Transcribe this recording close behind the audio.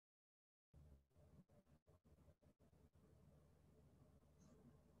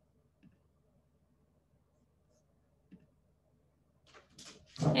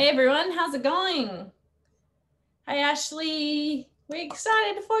Hey everyone, how's it going? Hi Ashley, we're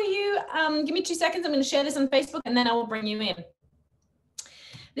excited for you. Give me 2 seconds, I'm going to share this on Facebook and then I will bring you in.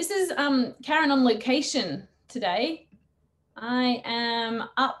 This is Karen on location today. I am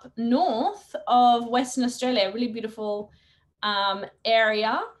up north of Western Australia, a really beautiful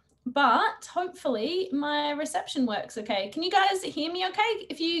area, but hopefully my reception works okay. Can you guys hear me okay?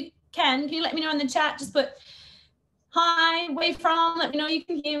 If you can you let me know in the chat? Just put hi, where you from? Let me know you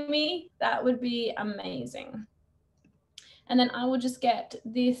can hear me. That would be amazing. And then I will just get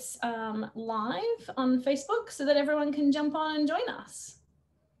this live on Facebook so that everyone can jump on and join us.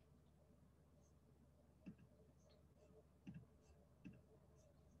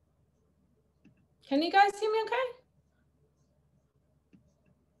 Can you guys hear me okay?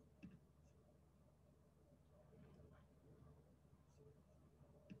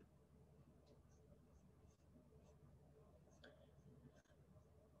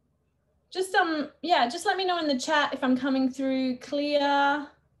 Just yeah, just let me know in the chat if I'm coming through clear,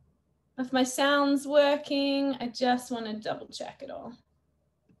 if my sound's working. I just want to double check it all.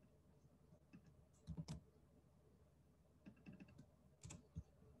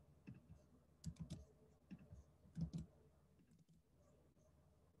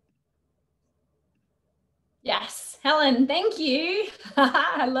 Yes, Helen, thank you.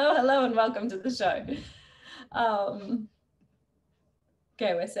 hello, and welcome to the show.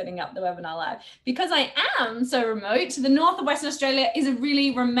 Okay, we're setting up the webinar live. Because I am so remote, the north of Western Australia is a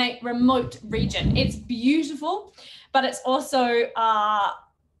really remote region. It's beautiful, but it's also,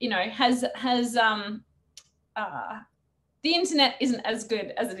 you know, the internet isn't as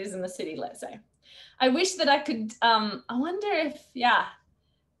good as it is in the city, let's say. I wish that I could, I wonder if, yeah,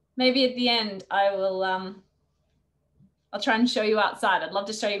 maybe at the end I will, I'll try and show you outside. I'd love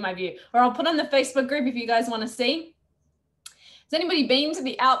to show you my view, or I'll put on the Facebook group if you guys want to see. Has anybody been to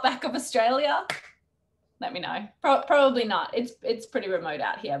the outback of Australia? Let me know. Probably not. It's pretty remote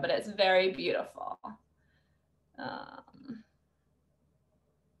out here, but it's very beautiful.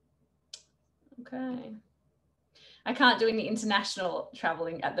 Okay. I can't do any international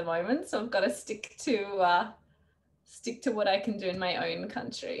traveling at the moment, so I've got to stick to what I can do in my own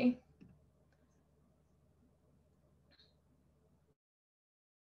country.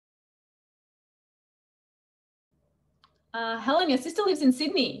 Helen, your sister lives in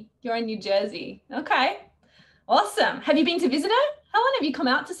Sydney. You're in New Jersey. Okay, awesome. Have you been to visit her? Helen, have you come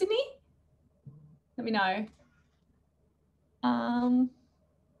out to Sydney? Let me know.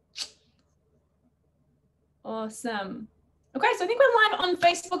 Awesome. Okay, so I think we're live on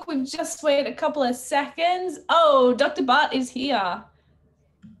Facebook. We've just waited a couple of seconds. Oh, Dr. Bart is here.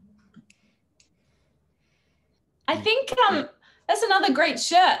 I think that's another great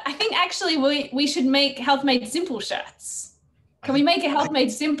shirt. I think actually we should make Health Made Simple shirts. Can we make a Health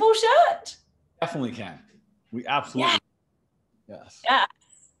Made Simple shirt? Definitely can. We absolutely. Yes. Yes.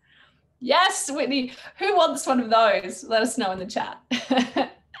 Yes, Whitney. Who wants one of those? Let us know in the chat.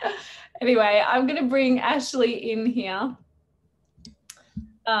 Anyway, I'm going to bring Ashley in here.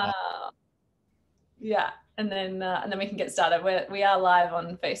 Yeah, and then we can get started. We are live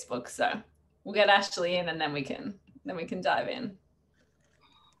on Facebook, so we'll get Ashley in, and then we can dive in.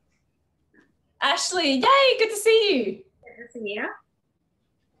 Ashley, yay! Good to see you. Good to see you.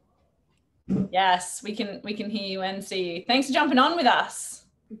 Yes, we can hear you and see you. Thanks for jumping on with us.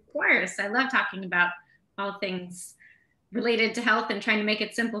 Of course, I love talking about all things related to health and trying to make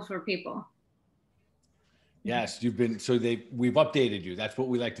it simple for people. Yes, you've been we've updated you. That's what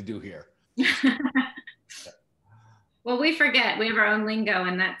we like to do here. Well, we forget. We have our own lingo,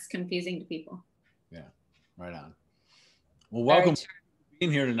 and that's confusing to people. Yeah, right on. Well, welcome to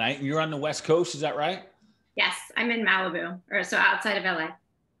being here tonight. And you're on the West Coast, is that right? Yes, I'm in Malibu, or so outside of LA.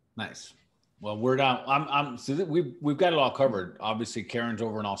 Nice. Well, we're down. So we've got it all covered. Obviously, Karen's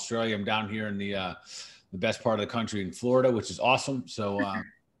over in Australia. I'm down here in the best part of the country in Florida, which is awesome. So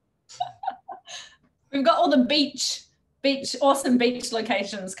we've got all the awesome beach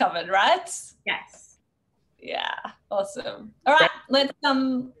locations covered, right? Yes. Yeah, awesome. All right,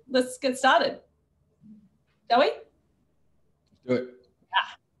 let's get started. Shall we? Do it.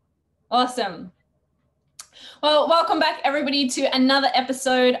 Yeah. Awesome. Well, welcome back everybody to another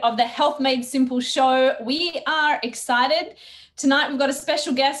episode of the Health Made Simple show. We are excited. Tonight we've got a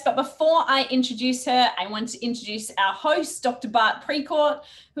special guest, but before I introduce her, I want to introduce our host, Dr. Bart Precourt,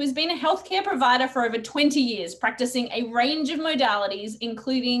 who has been a healthcare provider for over 20 years, practicing a range of modalities,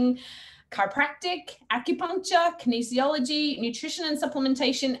 including chiropractic, acupuncture, kinesiology, nutrition and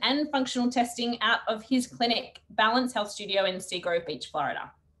supplementation, and functional testing out of his clinic, Balance Health Studio in Seagrove Beach,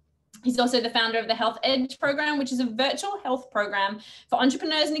 Florida. He's also the founder of the Health Edge program, which is a virtual health program for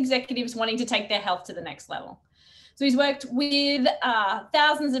entrepreneurs and executives wanting to take their health to the next level. So he's worked with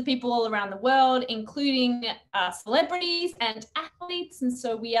thousands of people all around the world, including celebrities and athletes. And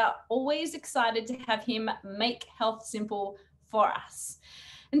so we are always excited to have him make health simple for us.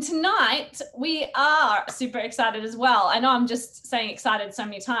 And tonight we are super excited as well. I know I'm just saying excited so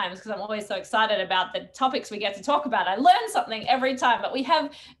many times because I'm always so excited about the topics we get to talk about. I learn something every time, but we have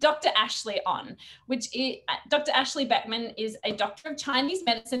Dr. Ashley on, which is, Dr. Ashley Beckman is a doctor of Chinese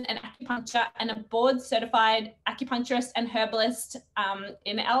medicine and acupuncture and a board certified acupuncturist and herbalist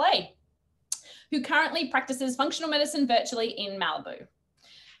in LA, who currently practices functional medicine virtually in Malibu.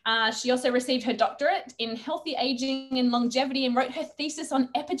 She also received her doctorate in healthy aging and longevity and wrote her thesis on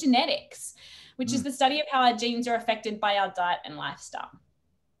epigenetics, which is the study of how our genes are affected by our diet and lifestyle.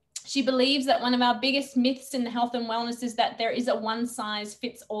 She believes that one of our biggest myths in the health and wellness is that there is a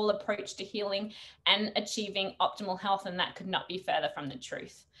one-size-fits-all approach to healing and achieving optimal health, and that could not be further from the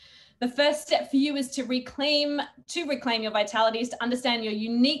truth. The first step for you is to reclaim your vitality, is to understand your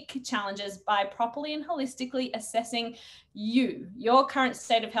unique challenges by properly and holistically assessing your current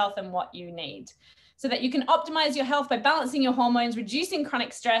state of health and what you need, so that you can optimize your health by balancing your hormones, reducing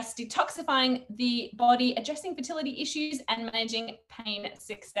chronic stress, detoxifying the body, addressing fertility issues, and managing pain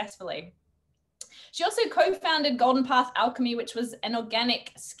successfully. She also co-founded Golden Path Alchemy, which was an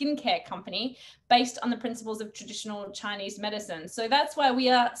organic skincare company based on the principles of traditional Chinese medicine. So that's why we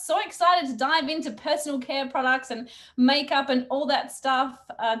are so excited to dive into personal care products and makeup and all that stuff.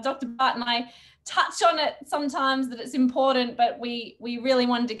 Dr. Bart and I touch on it sometimes, that it's important, but we really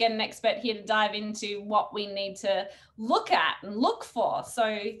wanted to get an expert here to dive into what we need to look at and look for.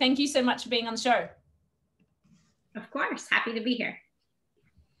 So thank you so much for being on the show. Of course, happy to be here.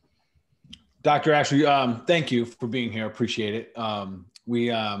 Dr. Ashley, thank you for being here. Appreciate it.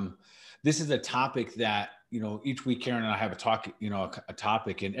 This is a topic that, each week Karen and I have a talk, a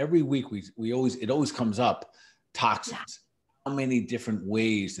topic, and every week it always comes up, toxins. How many different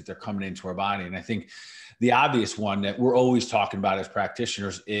ways that they're coming into our body. And I think the obvious one that we're always talking about as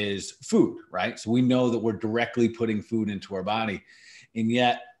practitioners is food, right? So we know that we're directly putting food into our body. And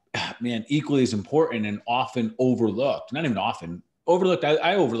yet, man, equally as important and often overlooked, not even often, overlooked,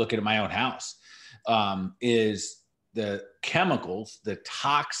 I overlook it in my own house, is the chemicals, the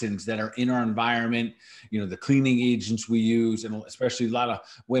toxins that are in our environment, the cleaning agents we use, and especially a lot of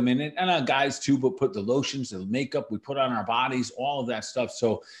women and guys too, but put the lotions, the makeup we put on our bodies, all of that stuff.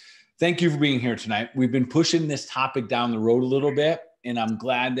 So thank you for being here tonight. We've been pushing this topic down the road a little bit, and I'm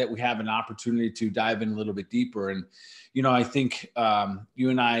glad that we have an opportunity to dive in a little bit deeper. And, I think you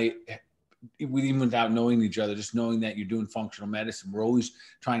and I, even without knowing each other, just knowing that you're doing functional medicine, we're always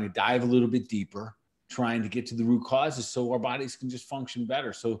trying to dive a little bit deeper, trying to get to the root causes so our bodies can just function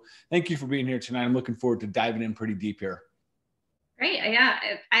better. So thank you for being here tonight. I'm looking forward to diving in pretty deep here. Great. Yeah,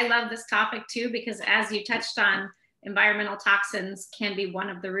 I love this topic too, because as you touched on, environmental toxins can be one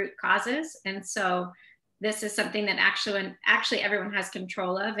of the root causes. And so this is something that actually everyone has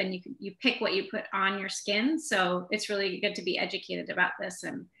control of, and you pick what you put on your skin. So it's really good to be educated about this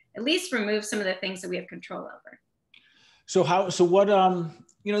and at least remove some of the things that we have control over. So what,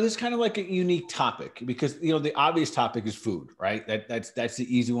 this is kind of like a unique topic because, the obvious topic is food, right? That's the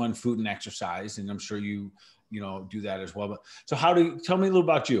easy one, food and exercise. And I'm sure you do that as well. But so tell me a little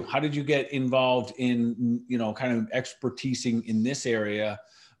about you. How did you get involved in, kind of expertising in this area?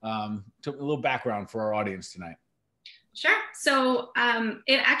 A little background for our audience tonight. Sure. So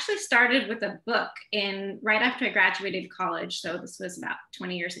it actually started with a book right after I graduated college. So this was about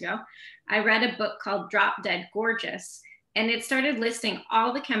 20 years ago. I read a book called Drop Dead Gorgeous, and it started listing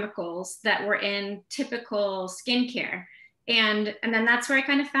all the chemicals that were in typical skincare. And then that's where I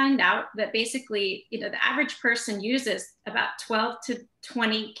kind of found out that basically, the average person uses about 12 to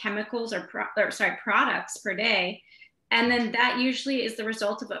 20 chemicals or products per day. And then that usually is the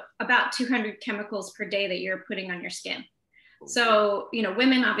result of about 200 chemicals per day that you're putting on your skin. So,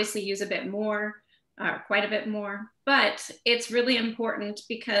 women obviously use a bit more, quite a bit more, but it's really important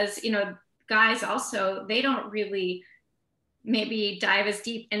because, guys also, they don't really maybe dive as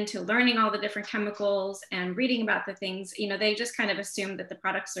deep into learning all the different chemicals and reading about the things, they just kind of assume that the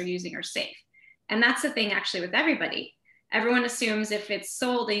products they're using are safe. And that's the thing actually with everybody. Everyone assumes if it's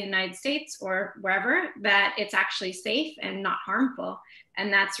sold in the United States or wherever that it's actually safe and not harmful.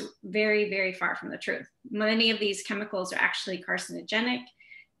 And that's very, very far from the truth. Many of these chemicals are actually carcinogenic,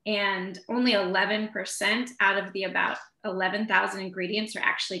 and only 11% out of the about 11,000 ingredients are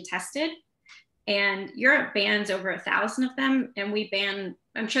actually tested. And Europe bans over 1,000 of them, and we ban,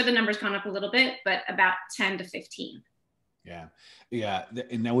 I'm sure the number's gone up a little bit, but about 10 to 15. Yeah. Yeah.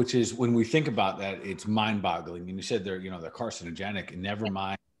 And now, which is when we think about that, it's mind boggling. And you said they're, they're carcinogenic, and never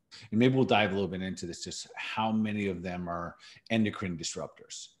mind. And maybe we'll dive a little bit into this, just how many of them are endocrine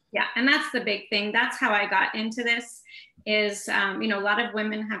disruptors. Yeah. And that's the big thing. That's how I got into this is, a lot of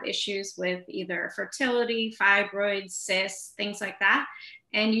women have issues with either fertility, fibroids, cysts, things like that.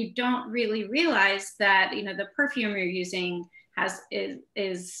 And you don't really realize that, the perfume you're using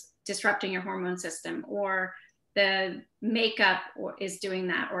is disrupting your hormone system, or the makeup is doing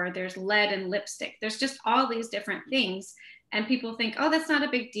that, or there's lead in lipstick. There's just all these different things. And people think, oh, that's not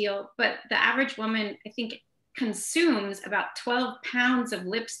a big deal. But the average woman, I think, consumes about 12 pounds of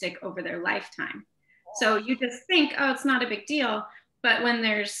lipstick over their lifetime. So you just think, oh, it's not a big deal. But when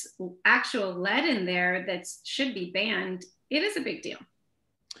there's actual lead in there that should be banned, it is a big deal.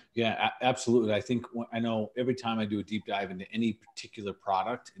 Yeah, absolutely. I know every time I do a deep dive into any particular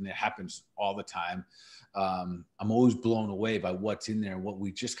product, and it happens all the time, I'm always blown away by what's in there and what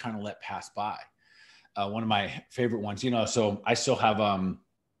we just kind of let pass by. One of my favorite ones, so I still have a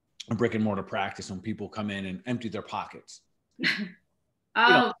brick and mortar practice when people come in and empty their pockets.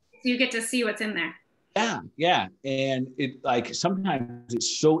 So you get to see what's in there. Yeah. Yeah. And it, like, sometimes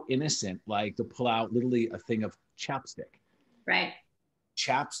it's so innocent, like to pull out literally a thing of chapstick. Right.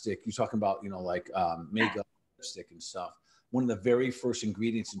 Chapstick, you're talking about, makeup, lipstick and stuff. One of the very first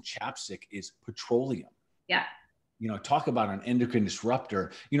ingredients in chapstick is petroleum. Yeah. Talk about an endocrine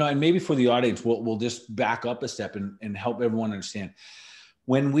disruptor, and maybe for the audience, we'll just back up a step and help everyone understand.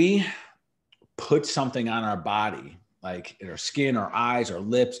 When we put something on our body, like in our skin, our eyes, our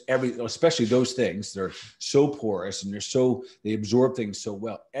lips, especially those things, they're so porous and they absorb things so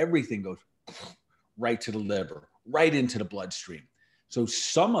well. Everything goes right to the liver, right into the bloodstream. So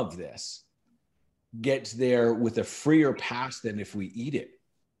some of this gets there with a freer pass than if we eat it.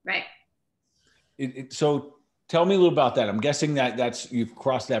 Right. So tell me a little about that. I'm guessing you've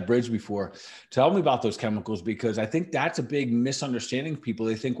crossed that bridge before. Tell me about those chemicals, because I think that's a big misunderstanding. People,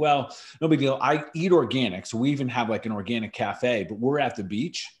 they think, well, no big deal. I eat organic. So we even have like an organic cafe, but we're at the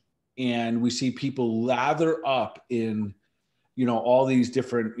beach and we see people lather up in, all these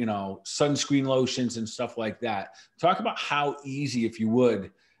different, sunscreen lotions and stuff like that. Talk about how easy, if you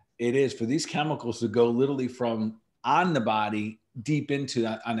would, it is for these chemicals to go literally from on the body deep into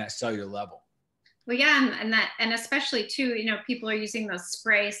that, on that cellular level. Well, yeah, and especially too, people are using those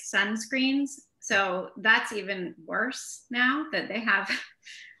spray sunscreens. So that's even worse now that they have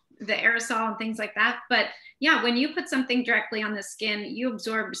the aerosol and things like that. But yeah, when you put something directly on the skin, you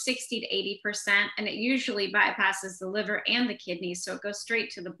absorb 60 to 80%, and it usually bypasses the liver and the kidneys. So it goes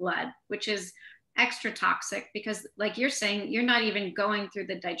straight to the blood, which is extra toxic because, like you're saying, you're not even going through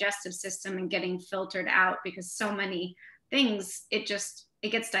the digestive system and getting filtered out, because so many things, it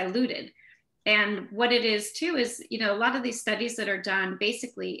gets diluted. And what it is too is, a lot of these studies that are done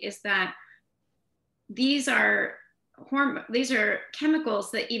basically is that these are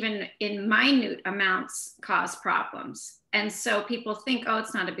chemicals that even in minute amounts cause problems. And so people think, oh,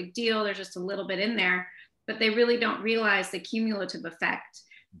 it's not a big deal, there's just a little bit in there, but they really don't realize the cumulative effect.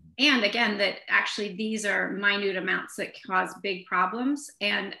 And again, that actually these are minute amounts that cause big problems.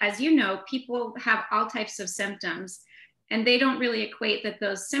 And as you know, people have all types of symptoms, and they don't really equate that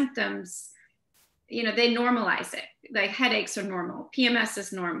those symptoms, they normalize it. Like headaches are normal, PMS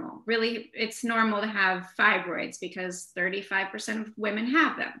is normal. Really, it's normal to have fibroids because 35% of women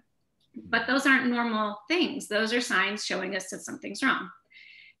have them. But those aren't normal things. Those are signs showing us that something's wrong.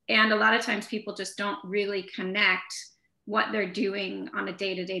 And a lot of times people just don't really connect what they're doing on a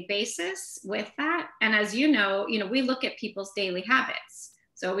day-to-day basis with that. And as you know, we look at people's daily habits.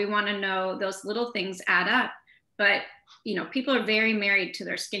 So we want to know those little things add up. But people are very married to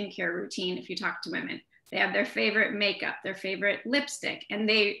their skincare routine. If you talk to women, they have their favorite makeup, their favorite lipstick, and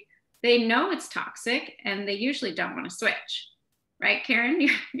they know it's toxic, and they usually don't want to switch. Right, Karen?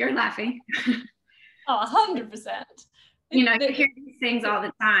 You're laughing. Oh, 100%. You hear these things all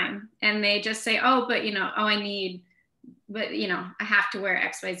the time, and they just say, oh, but I have to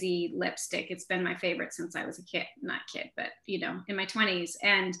wear XYZ lipstick. It's been my favorite since I was a kid, not kid, but in my 20s.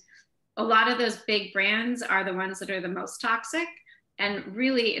 And a lot of those big brands are the ones that are the most toxic. And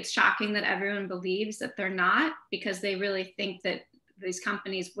really, it's shocking that everyone believes that they're not, because they really think that these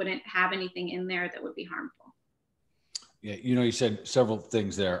companies wouldn't have anything in there that would be harmful. Yeah, you said several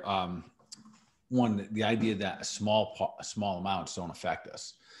things there. One, the idea that small amounts don't affect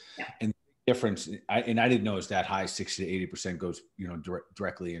us. Yeah. And the difference, I didn't know it's that high. 60 to 80% goes,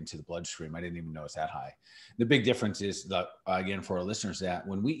 directly into the bloodstream. I didn't even know it's that high. The big difference is that, again, for our listeners, that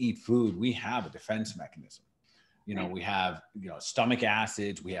when we eat food, we have a defense mechanism. We have, stomach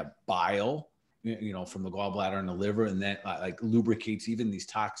acids, we have bile, from the gallbladder and the liver, and then like lubricates even these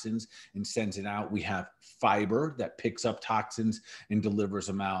toxins and sends it out. We have fiber that picks up toxins and delivers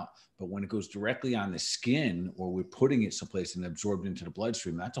them out. But when it goes directly on the skin, or we're putting it someplace and absorbed into the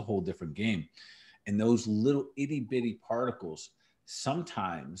bloodstream, that's a whole different game. And those little itty bitty particles,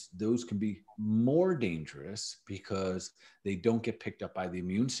 sometimes those can be more dangerous because they don't get picked up by the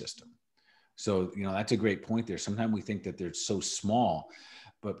immune system. So, that's a great point there. Sometimes we think that they're so small,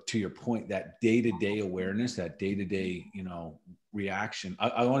 but to your point, that day-to-day awareness, that day-to-day, reaction.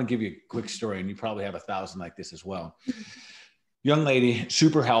 I want to give you a quick story, and you probably have 1,000 like this as well. Young lady,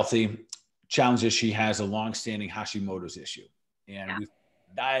 super healthy, challenges. She has a long-standing Hashimoto's issue, and we've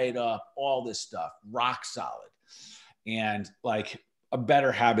diet up, all this stuff, rock solid, and like a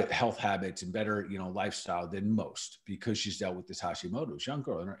better health habits and better, lifestyle than most, because she's dealt with this Hashimoto's. Young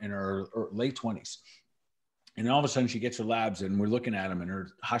girl in her late 20s. And all of a sudden she gets her labs and we're looking at them and her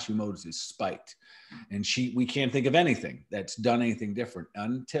Hashimoto's is spiked. And we can't think of anything that's done anything different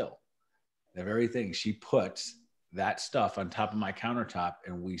until the very thing. She puts that stuff on top of my countertop,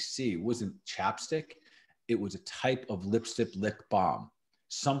 and we see it wasn't chapstick. It was a type of lipstick lip balm,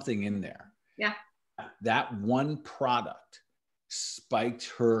 something in there. Yeah. That one product spiked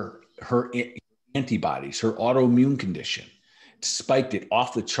her antibodies, her autoimmune condition. Spiked it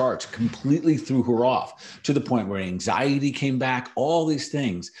off the charts, completely threw her off, to the point where anxiety came back, all these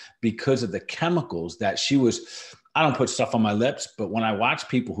things because of the chemicals that she was. I don't put stuff on my lips, but when I watch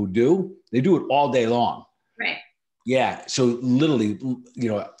people who do, they do it all day long. Right. Yeah. So literally,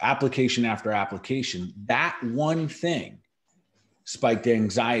 application after application, that one thing spiked their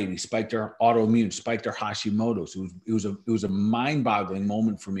anxiety, spiked their autoimmune, spiked their Hashimoto's. It was a mind-boggling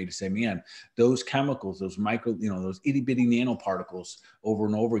moment for me to say, man, those chemicals, those those itty-bitty nanoparticles over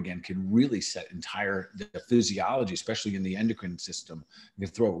and over again can really set the physiology, especially in the endocrine system, and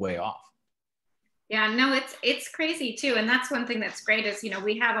can throw it way off. Yeah, no, it's crazy too. And that's one thing that's great is,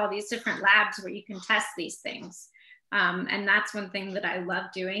 we have all these different labs where you can test these things. And that's one thing that I love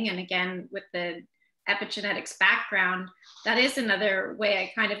doing. And again, with the epigenetics background, that is another way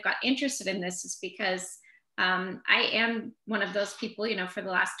I kind of got interested in this, is because I am one of those people, for the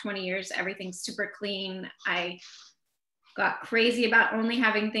last 20 years, everything's super clean. I got crazy about only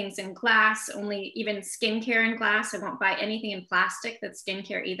having things in glass, only even skincare in glass. I won't buy anything in plastic that's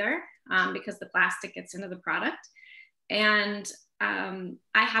skincare either, because the plastic gets into the product. And I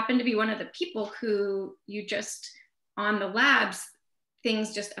happen to be one of the people who on the labs,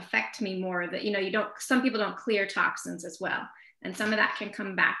 things just affect me more, that, some people don't clear toxins as well. And some of that can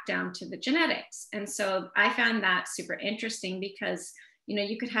come back down to the genetics. And so I found that super interesting because,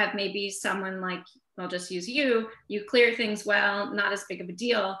 you could have maybe someone like, I'll just use you clear things well, not as big of a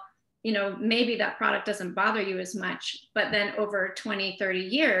deal. Maybe that product doesn't bother you as much, but then over 20, 30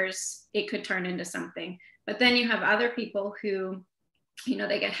 years, it could turn into something. But then you have other people who,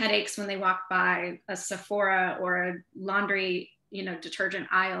 they get headaches when they walk by a Sephora or a laundry detergent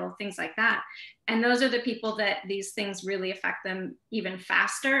aisle, things like that. And those are the people that these things really affect them even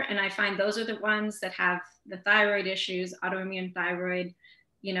faster. And I find those are the ones that have the thyroid issues, autoimmune thyroid,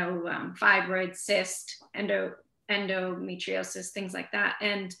 fibroid, cyst, endometriosis, things like that.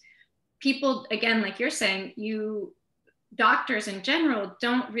 And people, again, like you're saying, doctors in general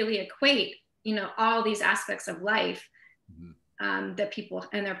don't really equate, all these aspects of life that people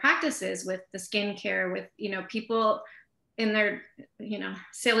and their practices with the skincare, with, people in their,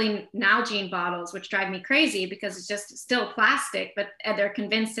 silly Nalgene bottles, which drive me crazy because it's just still plastic, but they're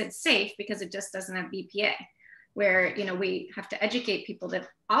convinced it's safe because it just doesn't have BPA, where, we have to educate people that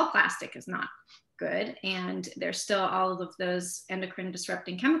all plastic is not good. And there's still all of those endocrine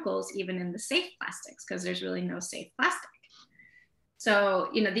disrupting chemicals, even in the safe plastics, because there's really no safe plastic. So,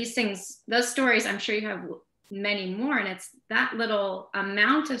 these things, those stories, I'm sure you have many more, and it's that little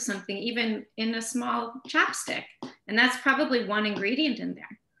amount of something, even in a small chapstick, and that's probably one ingredient in there.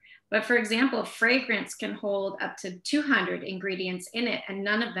 But for example, fragrance can hold up to 200 ingredients in it, and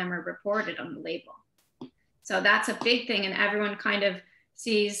none of them are reported on the label. So that's a big thing, and everyone kind of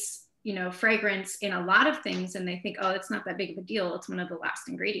sees, fragrance in a lot of things, and they think, oh, it's not that big of a deal, it's one of the last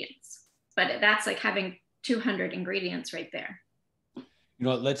ingredients. But that's like having 200 ingredients right there.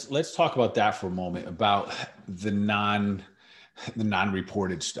 Let's talk about that for a moment, about the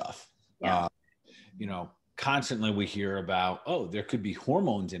non-reported stuff. Yeah. Constantly we hear about, oh, there could be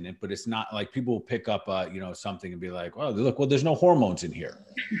hormones in it, but it's not like people pick up, something and be like, oh, look, well, there's no hormones in here.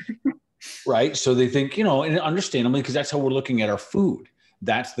 Right. So they think, and understandably, because that's how we're looking at our food.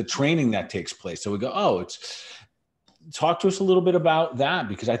 That's the training that takes place. So we go, oh, talk to us a little bit about that,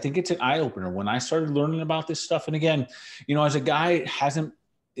 because I think it's an eye opener when I started learning about this stuff. And again, as a guy hasn't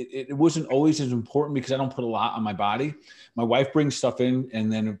it wasn't always as important because I don't put a lot on my body. My wife brings stuff in,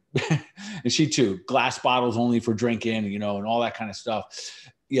 and then and she too, glass bottles only for drinking, you know, and all that kind of stuff.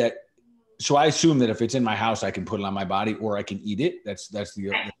 Yet, so I assume that if it's in my house, I can put it on my body or I can eat it. That's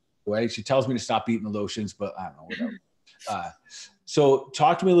the way. She tells me to stop eating the lotions, but I don't know, whatever. So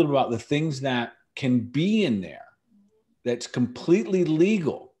talk to me a little about the things that can be in there that's completely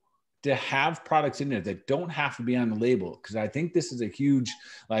legal to have products in there that don't have to be on the label. Because I think this is a huge,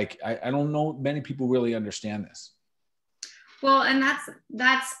 like, I don't know many people really understand this. Well, and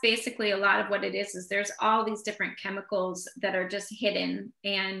that's basically a lot of what it is there's all these different chemicals that are just hidden,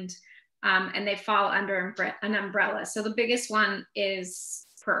 and they fall under an umbrella. So the biggest one is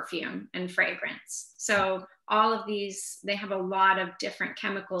perfume and fragrance. So all of these, they have a lot of different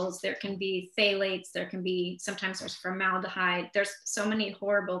chemicals. There can be phthalates, there can be, sometimes there's formaldehyde. There's so many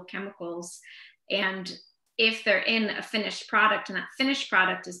horrible chemicals. And if they're in a finished product and that finished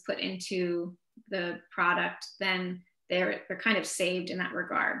product is put into the product, then they're kind of saved in that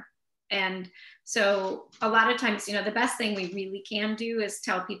regard. And so a lot of times, you know, the best thing we really can do is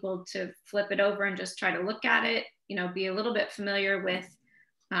tell people to flip it over and just try to look at it, you know, be a little bit familiar with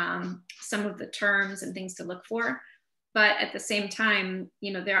some of the terms and things to look for. But at the same time,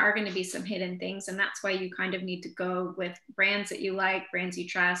 you know, there are going to be some hidden things. And that's why you kind of need to go with brands that you like, brands you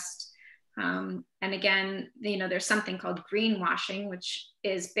trust. And again, you know, there's something called greenwashing, which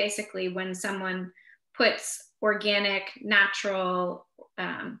is basically when someone puts organic, natural,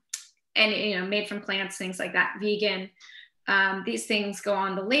 and, you know, made from plants, things like that, vegan, these things go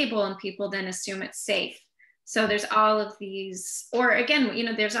on the label and people then assume it's safe. So there's all of these, or again, you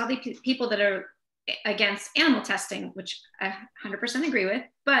know, there's all these people that are against animal testing, which I 100% agree with,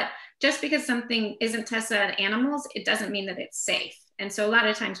 but just because something isn't tested on animals, it doesn't mean that it's safe. And so a lot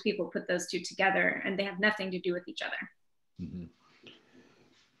of times people put those two together and they have nothing to do with each other.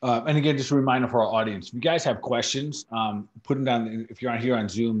 Mm-hmm. And again, just a reminder for our audience, if you guys have questions, put them down. If you're on here on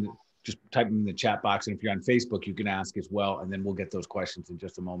Zoom, just type them in the chat box. And if you're on Facebook, you can ask as well. And then we'll get those questions in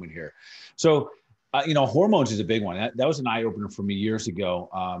just a moment here. So, you know, hormones is a big one. That was an eye opener for me years ago.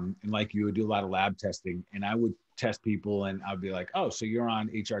 And like you would do a lot of lab testing, and I would test people and I'd be like, oh, so you're on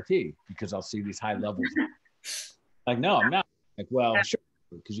HRT, because I'll see these high levels. Like, no, I'm not. Like, well, sure,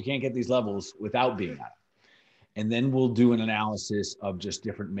 because you can't get these levels without being on it. And then we'll do an analysis of just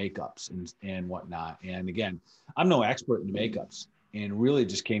different makeups and whatnot. And again, I'm no expert in makeups, and really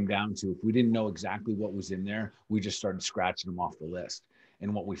just came down to, if we didn't know exactly what was in there, we just started scratching them off the list.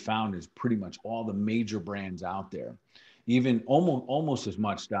 And what we found is pretty much all the major brands out there, even almost as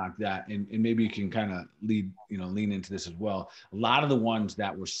much, Doc, that, and maybe you can kind of lean into this as well. A lot of the ones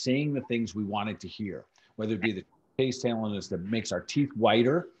that were saying the things we wanted to hear, whether it be the taste telling us that makes our teeth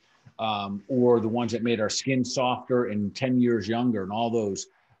whiter, or the ones that made our skin softer and 10 years younger, and all those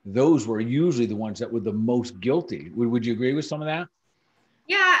were usually the ones that were the most guilty. Would you agree with some of that?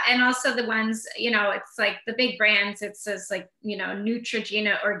 Yeah. And also the ones, you know, it's like the big brands, it says like, you know,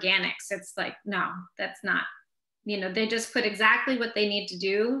 Neutrogena Organics. It's like, no, that's not, you know, they just put exactly what they need to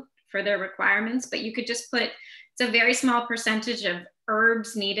do for their requirements, but you could just put, it's a very small percentage of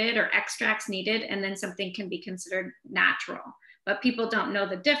herbs needed or extracts needed, and then something can be considered natural. But people don't know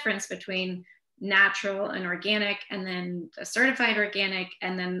the difference between natural and organic, and then the certified organic,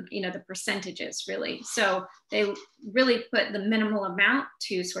 and then, you know, the percentages really. So they really put the minimal amount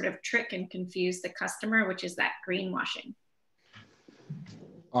to sort of trick and confuse the customer, which is that greenwashing.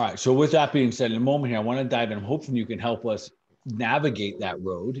 All right. So with that being said, in a moment here, I want to dive in. I'm hoping you can help us navigate that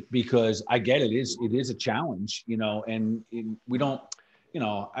road, because I get it is a challenge, you know, and we don't, you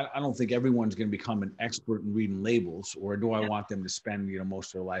know, I don't think everyone's going to become an expert in reading labels, or do I want them to spend, you know, most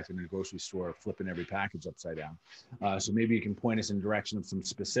of their life in a grocery store flipping every package upside down? So maybe you can point us in the direction of some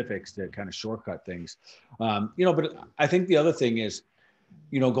specifics to kind of shortcut things. You know, but I think the other thing is,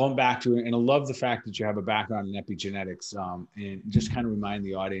 you know, going back to, and I love the fact that you have a background in epigenetics, and just kind of remind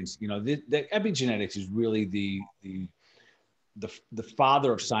the audience, you know, the epigenetics is really the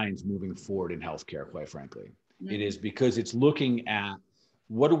father of science moving forward in healthcare, quite frankly. Mm-hmm. It is, because it's looking at,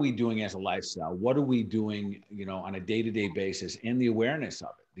 what are we doing as a lifestyle? What are we doing, you know, on a day-to-day basis, and the awareness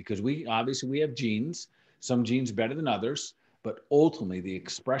of it? Because we have genes, some genes better than others, but ultimately the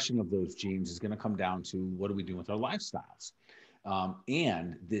expression of those genes is going to come down to, what are we doing with our lifestyles?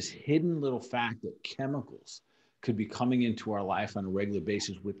 And this hidden little fact that chemicals could be coming into our life on a regular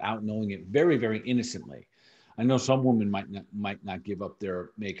basis without knowing it, very, very innocently. I know some women might not give up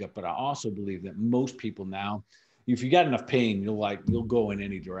their makeup, but I also believe that most people now, if you got enough pain, you'll go in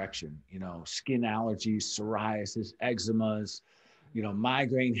any direction, you know, skin allergies, psoriasis, eczemas,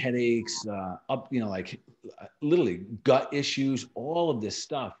 migraine headaches, literally gut issues, all of this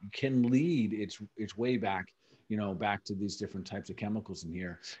stuff can lead its way back, back to these different types of chemicals in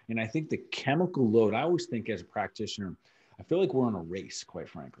here. And I think the chemical load, I always think as a practitioner, I feel like we're in a race, quite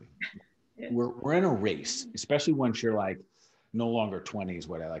frankly. We're in a race, especially once you're like no longer 20 is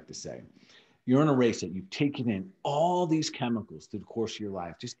what I like to say. You're in a race that you've taken in all these chemicals through the course of your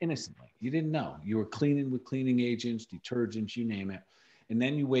life, just innocently. You didn't know. You were cleaning with cleaning agents, detergents, you name it. And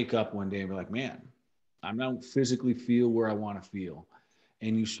then you wake up one day and you're like, man, I don't physically feel where I want to feel.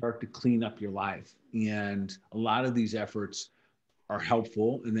 And you start to clean up your life. And a lot of these efforts are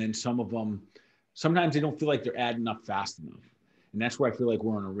helpful. And then some of them, sometimes they don't feel like they're adding up fast enough. And that's where I feel like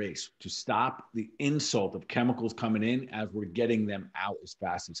we're in a race to stop the insult of chemicals coming in as we're getting them out as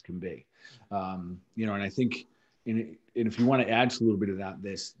fast as can be. And I think, and if you want to add to a little bit of that,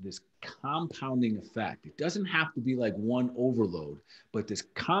 this compounding effect, it doesn't have to be like one overload, but this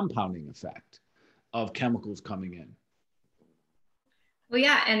compounding effect of chemicals coming in. Well,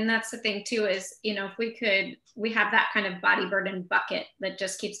 yeah. And that's the thing too, is, if we have that kind of body burden bucket that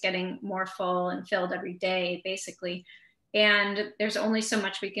just keeps getting more full and filled every day, basically. And there's only so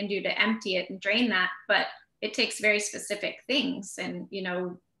much we can do to empty it and drain that, but it takes very specific things. And,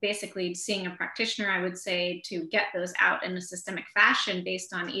 basically seeing a practitioner, I would say, to get those out in a systemic fashion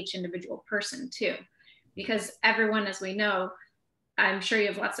based on each individual person too. Because everyone, as we know, I'm sure you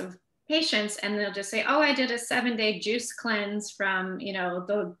have lots of patients and they'll just say, oh, I did a 7-day juice cleanse from,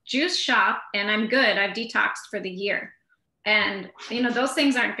 the juice shop and I'm good. I've detoxed for the year. And, those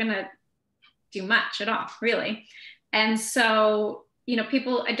things aren't going to do much at all, really. And so,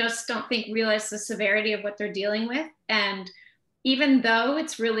 people, I just don't think realize the severity of what they're dealing with. And even though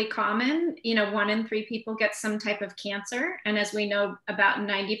it's really common, 1 in 3 people get some type of cancer. And as we know, about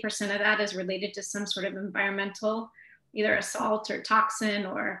 90% of that is related to some sort of environmental, either assault or toxin,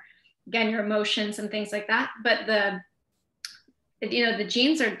 or again, your emotions and things like that. But the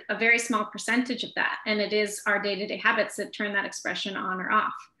genes are a very small percentage of that. And it is our day-to-day habits that turn that expression on or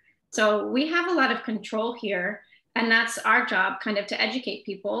off. So we have a lot of control here. And that's our job, kind of to educate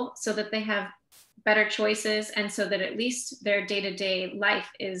people so that they have better choices, and so that at least their day-to-day life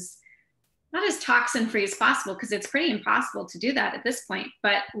is not as toxin-free as possible, because it's pretty impossible to do that at this point.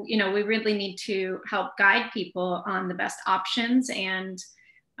 But, we really need to help guide people on the best options and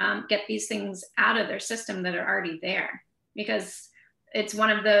get these things out of their system that are already there, because it's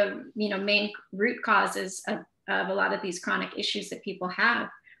one of the, main root causes of a lot of these chronic issues that people have.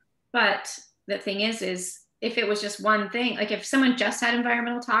 But the thing is if it was just one thing, like if someone just had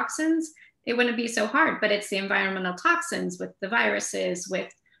environmental toxins, it wouldn't be so hard. But it's the environmental toxins with the viruses,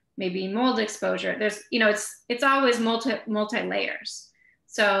 with maybe mold exposure. There's, it's always multi layers.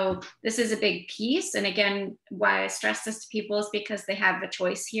 So this is a big piece. And again, why I stress this to people is because they have a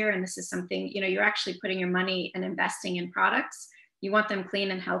choice here. And this is something, you're actually putting your money and investing in products. You want them clean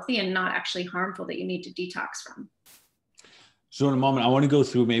and healthy and not actually harmful that you need to detox from. So in a moment, I want to go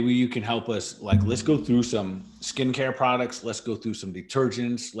through, maybe you can help us, let's go through some skincare products. Let's go through some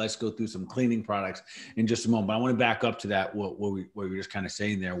detergents. Let's go through some cleaning products in just a moment. But I want to back up to that, what we were just kind of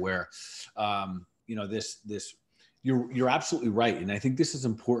saying there, where, you're absolutely right. And I think this is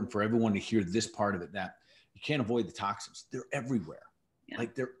important for everyone to hear this part of it, that you can't avoid the toxins. They're everywhere. Yeah.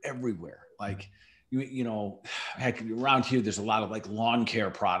 They're everywhere. Heck, around here, there's a lot of lawn care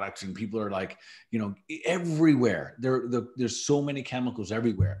products, and people are everywhere. There's so many chemicals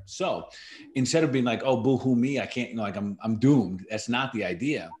everywhere. So instead of being oh, boo-hoo me, I can't, I'm doomed. That's not the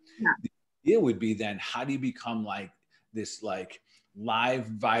idea. Yeah. The idea would be then, how do you become this live,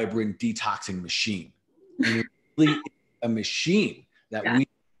 vibrant detoxing machine? Really a machine that we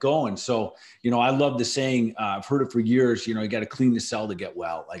going. So, I love the saying, I've heard it for years, you got to clean the cell to get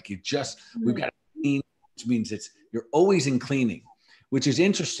well. We've got to clean, which means you're always in cleaning, which is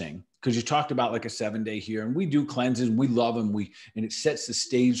interesting because you talked about a 7-day here, and we do cleanses, we love them. And it sets the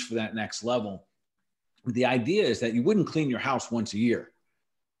stage for that next level. The idea is that you wouldn't clean your house once a year.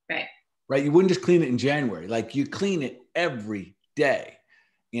 Right. You wouldn't just clean it in January. You clean it every day.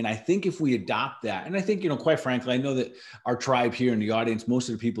 And I think if we adopt that, and I think, quite frankly, I know that our tribe here in the audience, most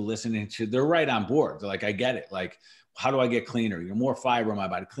of the people listening to, they're right on board. They're I get it. How do I get cleaner? More fiber in my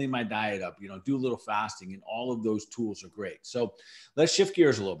body, clean my diet up, do a little fasting, and all of those tools are great. So let's shift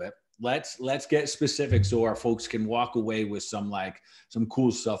gears a little bit. Let's get specific so our folks can walk away with some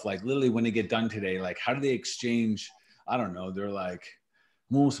cool stuff. Literally when they get done today, how do they exchange? I don't know. They're I'm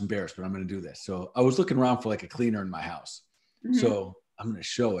almost embarrassed, but I'm going to do this. So I was looking around for a cleaner in my house. Mm-hmm. So I'm going to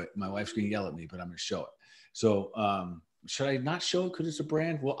show it. My wife's going to yell at me, but I'm going to show it. So should I not show it because it's a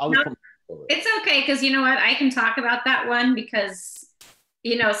brand? Well, I'll It's okay, because you know what? I can talk about that one because,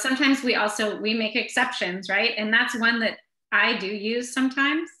 you know, sometimes we make exceptions, right? And that's one that I do use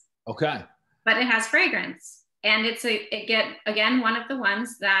sometimes. Okay. But it has fragrance. And again, one of the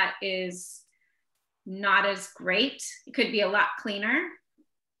ones that is not as great. It could be a lot cleaner.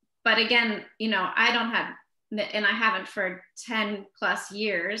 But again, you know, I don't have, and I haven't for 10 plus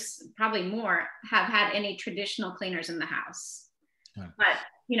years, probably more, have had any traditional cleaners in the house. Yeah. But,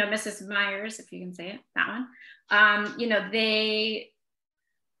 you know, Mrs. Myers, if you can say it, that one, you know,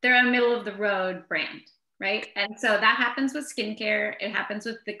 they're a middle of the road brand, right? And so that happens with skincare. It happens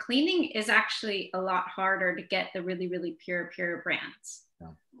with the cleaning is actually a lot harder to get the really, really pure brands. Yeah.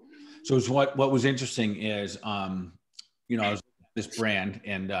 So it's what was interesting is, you know, I was this brand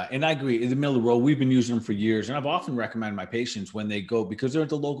and I agree, in the middle of the road, we've been using them for years. And I've often recommended my patients when they go, because they're at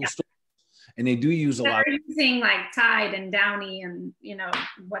the local store and they do use a lot. They're using like Tide and Downy and, you know,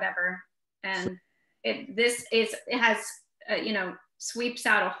 whatever. And it has, you know, sweeps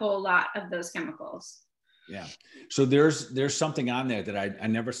out a whole lot of those chemicals. Yeah. So there's something on there that I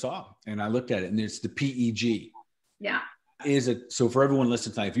never saw, and I looked at it, and it's the PEG. Yeah. So for everyone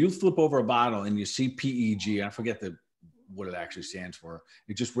listening tonight, if you flip over a bottle and you see PEG, I forget what it actually stands for.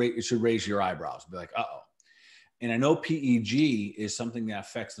 It should raise your eyebrows. Be like, uh-oh. And I know PEG is something that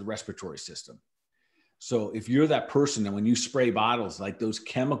affects the respiratory system. So if you're that person and when you spray bottles, like those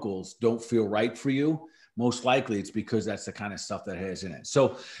chemicals don't feel right for you, most likely it's because that's the kind of stuff that has in it.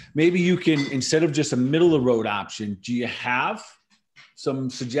 So maybe you can, instead of just a middle of the road option, do you have some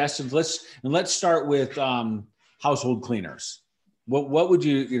suggestions? Let's start with household cleaners. What would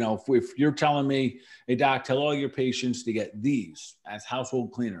you know, if you're telling me, hey doc, tell all your patients to get these as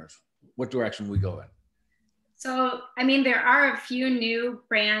household cleaners, what direction we go in? So, I mean, there are a few new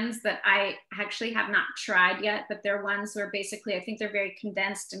brands that I actually have not tried yet, but they're ones where basically, I think they're very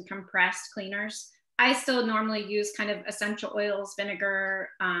condensed and compressed cleaners. I still normally use kind of essential oils, vinegar,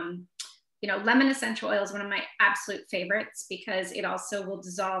 you know, lemon essential oil is one of my absolute favorites because it also will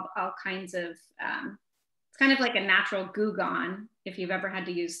dissolve all kinds of, it's kind of like a natural Goo Gone if you've ever had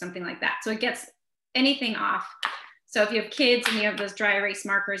to use something like that. So it gets anything off. So if you have kids and you have those dry erase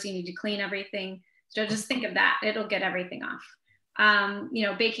markers, you need to clean everything. So just think of that, it'll get everything off. You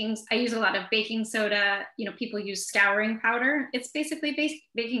know, I use a lot of baking soda. You know, people use scouring powder. It's basically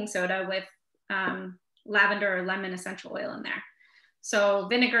baking soda with lavender or lemon essential oil in there. So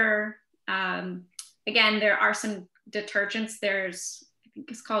vinegar, again, there are some detergents. I think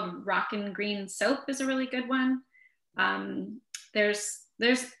it's called Rockin' Green Soap is a really good one. There's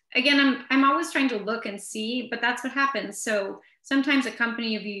again, I'm always trying to look and see, but that's what happens. So sometimes a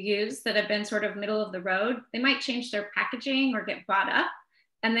company you use that have been sort of middle of the road, they might change their packaging or get bought up,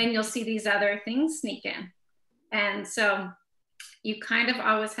 and then you'll see these other things sneak in. And so you kind of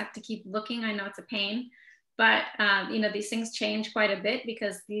always have to keep looking. I know it's a pain, but you know, these things change quite a bit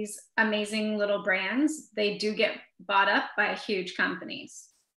because these amazing little brands, they do get bought up by huge companies.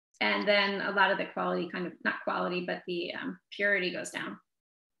 And then a lot of the quality not quality, but the purity goes down.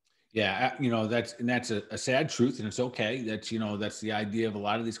 Yeah, you know, that's a sad truth, and it's okay. That's, you know, that's the idea of a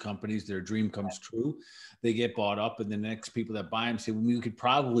lot of these companies. Their dream comes true. They get bought up, and the next people that buy them say, well, we could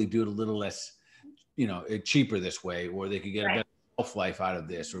probably do it a little less, you know, cheaper this way, or they could get a better shelf life out of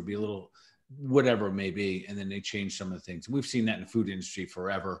this, or be a little whatever it may be, and then they change some of the things. We've seen that in the food industry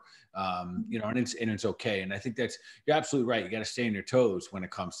forever, you know, and it's okay. And I think you're absolutely right. You got to stay on your toes when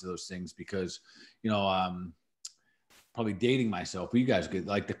it comes to those things because, you know, probably dating myself, but you guys get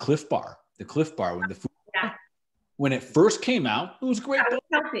like the Cliff Bar when the food, when it first came out, it was a great. It was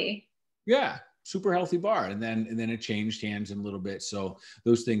healthy. Yeah, super healthy bar, and then it changed hands in a little bit. So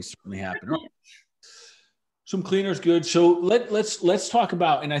those things certainly happen. Some cleaners good. So let's talk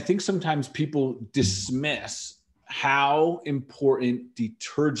about, and I think sometimes people dismiss how important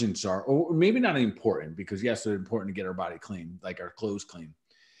detergents are, or maybe not important because yes, they're important to get our body clean, like our clothes clean,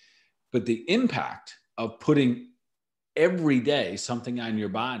 but the impact of putting every day something on your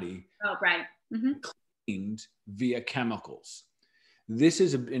body cleaned via chemicals. This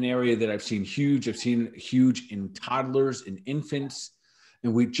is an area that I've seen huge in toddlers and infants,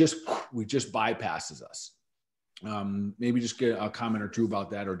 and we just bypasses us. Maybe just get a comment or two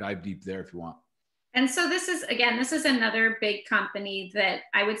about that, or dive deep there if you want. And so this is another big company that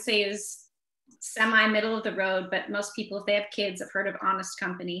I would say is semi middle of the road, but most people, if they have kids, have heard of Honest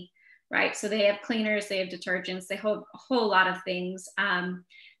Company. Right. So they have cleaners, they have detergents, they have a whole lot of things. And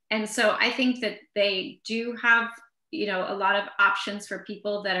so I think that they do have, you know, a lot of options for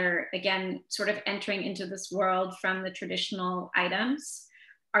people that are, again, sort of entering into this world from the traditional items.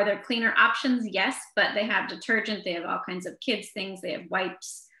 Are there cleaner options? Yes, but they have detergent, they have all kinds of kids things, they have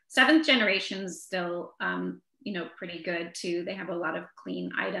wipes. Seventh generation's still, you know, pretty good too. They have a lot of clean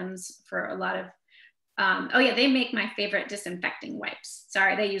items for a lot of, oh yeah, they make my favorite disinfecting wipes.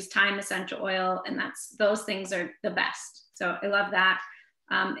 Sorry, they use thyme essential oil, and those things are the best. So I love that.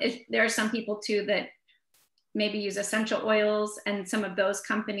 There are some people too that maybe use essential oils, and some of those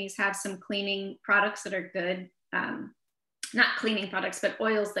companies have some cleaning products that are good. Not cleaning products, but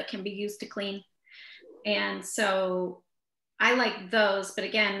oils that can be used to clean. And so I like those. But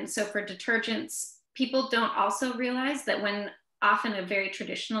again, so for detergents, people don't also realize that when often a very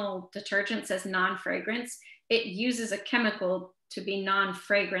traditional detergent says non-fragrance, it uses a chemical to be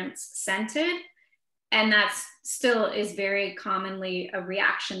non-fragrance scented. And that's still is very commonly a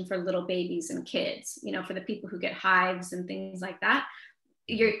reaction for little babies and kids, you know, for the people who get hives and things like that.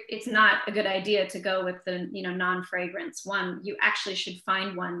 It's not a good idea to go with the, you know, non-fragrance one. You actually should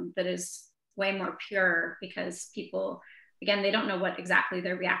find one that is way more pure, because people, again, they don't know what exactly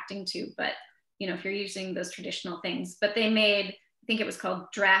they're reacting to. But, you know, if you're using those traditional things, but they made, I think it was called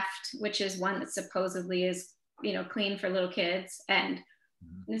Draft, which is one that supposedly is, you know, clean for little kids. And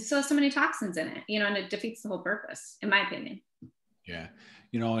there's still so many toxins in it, you know, and it defeats the whole purpose, in my opinion. Yeah.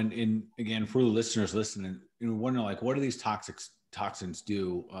 You know, and again, for the listeners listening, you know, wondering like, what do these toxins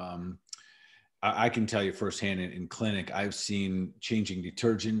do? I can tell you firsthand in clinic, I've seen changing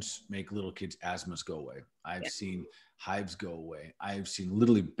detergents make little kids' asthmas go away. I've seen hives go away. I've seen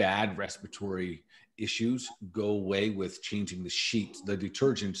literally bad respiratory issues go away with changing the sheets, the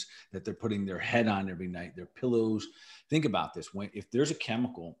detergents that they're putting their head on every night, their pillows. Think about this. If there's a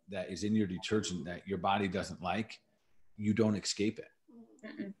chemical that is in your detergent that your body doesn't like, you don't escape it.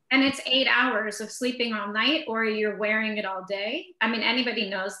 And it's 8 hours of sleeping all night, or you're wearing it all day. I mean, anybody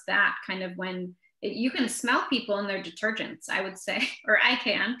knows that kind of when you can smell people in their detergents, I would say, or I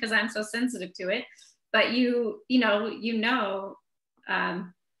can, because I'm so sensitive to it. But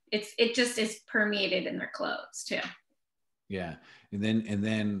it just is permeated in their clothes too. Yeah. And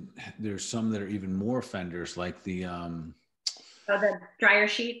then there's some that are even more offenders, like the dryer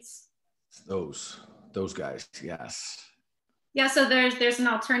sheets. Those guys. Yes. Yeah, so there's an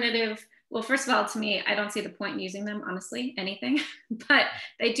alternative. Well, first of all, to me, I don't see the point in using them, honestly, anything. But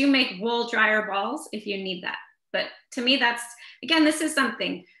they do make wool dryer balls if you need that. But to me, that's, again, this is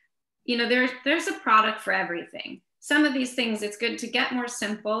something, you know, there's a product for everything. Some of these things, it's good to get more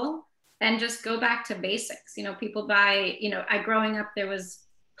simple and just go back to basics. You know, people buy, you know, growing up, there was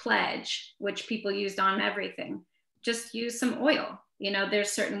Pledge, which people used on everything. Just use some oil. You know,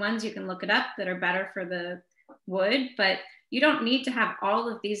 there's certain ones you can look it up that are better for the wood, but you don't need to have all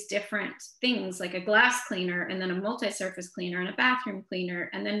of these different things, like a glass cleaner and then a multi-surface cleaner and a bathroom cleaner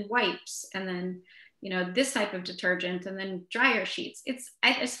and then wipes and then, you know, this type of detergent and then dryer sheets.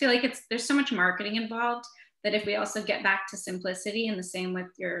 I just feel like there's so much marketing involved that if we also get back to simplicity, and the same with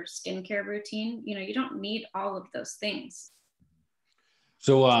your skincare routine, you know, you don't need all of those things.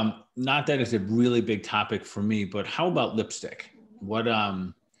 So not that it's a really big topic for me, but how about lipstick? What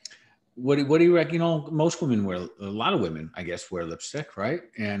do you reckon? You know, most women wear, a lot of women, I guess, wear lipstick, right?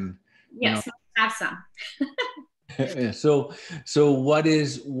 And yes, you know, have some. So what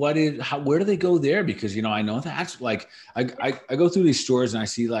is where do they go there? Because, you know, I know that's like, I go through these stores and I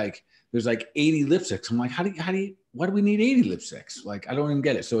see like, there's like 80 lipsticks. I'm like, why do we need 80 lipsticks? Like, I don't even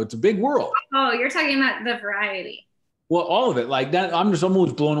get it. So it's a big world. Oh, you're talking about the variety. Well, all of it like that. I'm just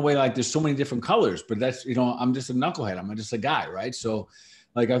almost blown away. Like there's so many different colors, but that's, you know, I'm just a knucklehead. I'm just a guy. Right. So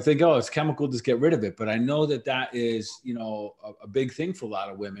like, I think, oh, it's chemical, just get rid of it. But I know that is, you know, a big thing for a lot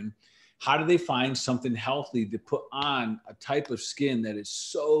of women. How do they find something healthy to put on a type of skin that is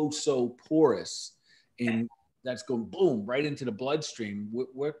so porous and that's going boom right into the bloodstream?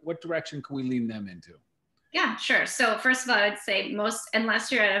 What direction can we lean them into? Yeah, sure. So first of all, I'd say unless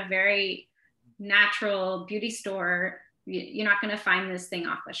you're at a very natural beauty store, you're not going to find this thing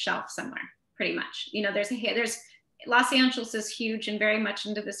off a shelf somewhere, pretty much. You know, there's Los Angeles is huge and very much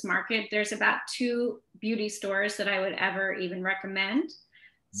into this market. There's about 2 beauty stores that I would ever even recommend.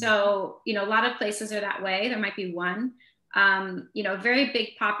 So, you know, a lot of places are that way. There might be one. You know, a very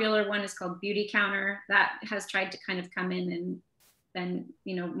big popular one is called Beauty Counter. That has tried to kind of come in and then,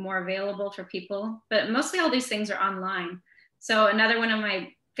 you know, more available for people. But mostly all these things are online. So another one of my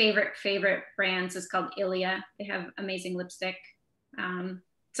favorite brands is called Ilia. They have amazing lipstick.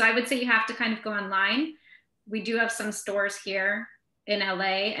 So I would say you have to kind of go online. We do have some stores here in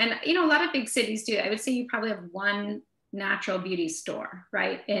LA, and, you know, a lot of big cities do. I would say you probably have one natural beauty store,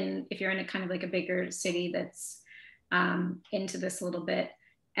 right? And if you're in a kind of like a bigger city that's into this a little bit.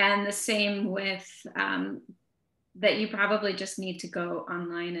 And the same with that you probably just need to go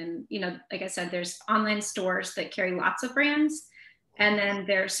online and, you know, like I said, there's online stores that carry lots of brands. And then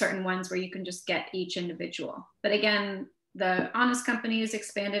there are certain ones where you can just get each individual. But again, the Honest Company has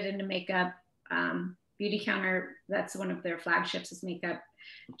expanded into makeup. Beauty Counter, that's one of their flagships, is makeup.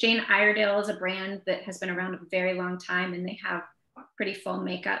 Jane Iredale is a brand that has been around a very long time, and they have pretty full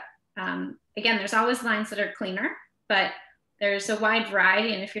makeup. Again, there's always lines that are cleaner, but there's a wide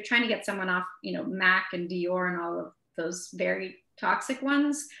variety. And if you're trying to get someone off, you know, MAC and Dior and all of those very toxic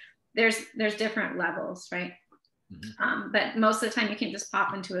ones, there's different levels, right? Mm-hmm. But most of the time you can just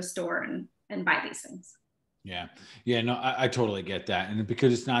pop into a store and buy these things. Yeah. Yeah, no, I totally get that. And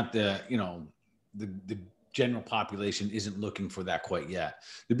because it's not the, you know, the general population isn't looking for that quite yet.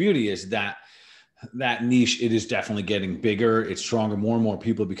 The beauty is that niche, it is definitely getting bigger. It's stronger. More and more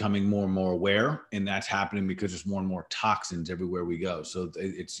people are becoming more and more aware. And that's happening because there's more and more toxins everywhere we go. So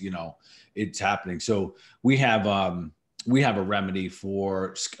it's, you know, it's happening. So we have a remedy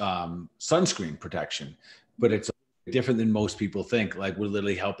for sunscreen protection, but it's different than most people think. Like, we're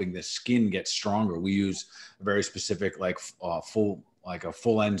literally helping the skin get stronger. We use a very specific, like a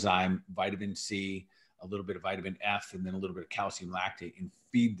full enzyme, vitamin C, a little bit of vitamin F, and then a little bit of calcium lactate, and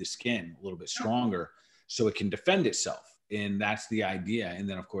feed the skin a little bit stronger so it can defend itself. And that's the idea. And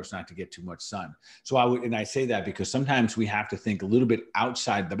then, of course, not to get too much sun. So I say that because sometimes we have to think a little bit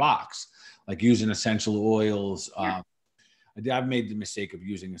outside the box, like using essential oils. I've made the mistake of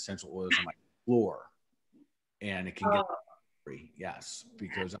using essential oils on my floor, and it can get free. Yes,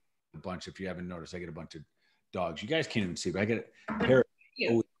 because a bunch, if you haven't noticed, I get a bunch of dogs. You guys can't even see, but I get a pair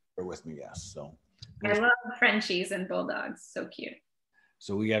with me. Yes. So I love Frenchies and Bulldogs. So cute.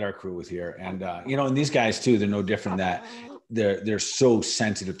 So we got our crew with here, and you know, and these guys too, they're no different. That they're so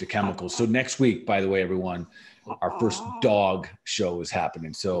sensitive to chemicals. So next week, by the way, everyone, our first dog show is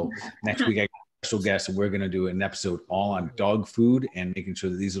happening. So next week I got a special guest, and we're going to do an episode all on dog food and making sure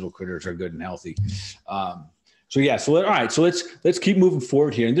that these little critters are good and healthy. So yeah, so all right, so let's keep moving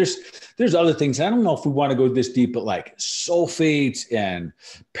forward here. And there's other things. I don't know if we want to go this deep, but like sulfates and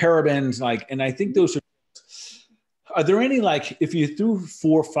parabens, like, and I think those are there any, like, if you threw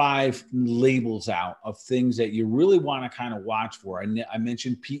 4 or 5 labels out of things that you really want to kind of watch for? I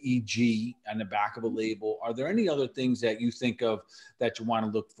mentioned PEG on the back of a label. Are there any other things that you think of that you want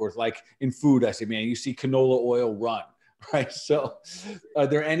to look for? Like in food, I say, man, you see canola oil, run. Right. So are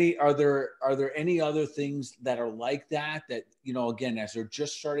there any other things that are like that, you know, again, as they're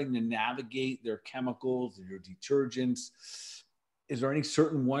just starting to navigate their chemicals, their detergents, is there any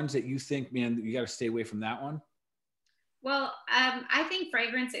certain ones that you think, man, you got to stay away from that one? Well, I think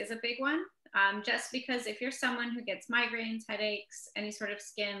fragrance is a big one, just because if you're someone who gets migraines, headaches, any sort of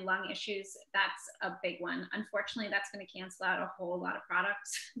skin, lung issues, that's a big one. Unfortunately, that's going to cancel out a whole lot of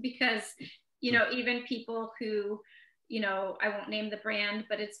products because, you know, even people who, you know, I won't name the brand,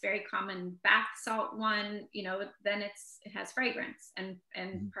 but it's very common bath salt one, you know, then it has fragrance and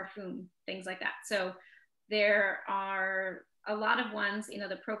perfume, things like that. So there are a lot of ones, you know,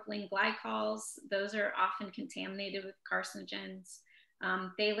 the propylene glycols, those are often contaminated with carcinogens,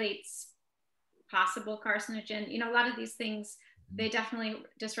 phthalates, possible carcinogen, you know, a lot of these things, they definitely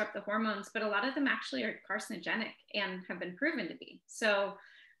disrupt the hormones, but a lot of them actually are carcinogenic and have been proven to be. So,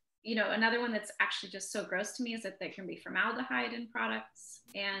 you know, another one that's actually just so gross to me is that there can be formaldehyde in products.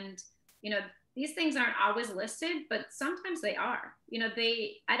 And, you know, these things aren't always listed, but sometimes they are. You know,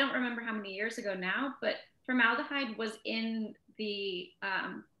 I don't remember how many years ago now, but formaldehyde was in the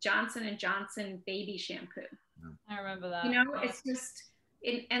Johnson & Johnson baby shampoo. I remember that. You know, it's just,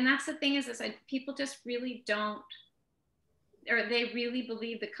 and that's the thing is people just really don't, or they really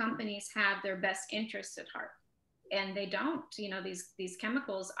believe the companies have their best interests at heart. And they don't. You know, these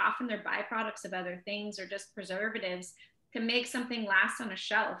chemicals, often they're byproducts of other things or just preservatives to make something last on a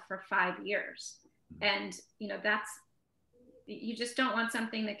shelf for 5 years. And, you know, you just don't want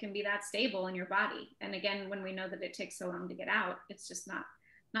something that can be that stable in your body. And again, when we know that it takes so long to get out, it's just not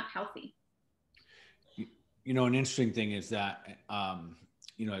healthy. You know, an interesting thing is that,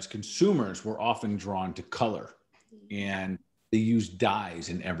 you know, as consumers, we're often drawn to color, and they use dyes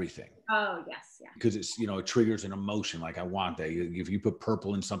in everything. Oh, yes. Yeah. Because it's, you know, it triggers an emotion. Like, I want that. If you put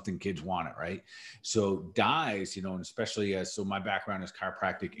purple in something, kids want it, right? So dyes, you know, and especially so my background is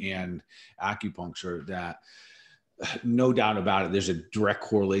chiropractic and acupuncture, that no doubt about it, there's a direct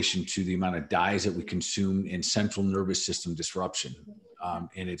correlation to the amount of dyes that we consume in central nervous system disruption.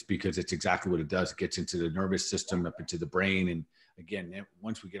 And it's because it's exactly what it does. It gets into the nervous system, up into the brain. And again,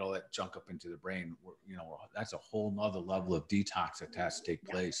 once we get all that junk up into the brain, you know, that's a whole nother level of detox that has to take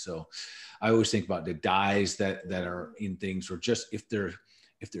place. So I always think about the dyes that are in things, or just if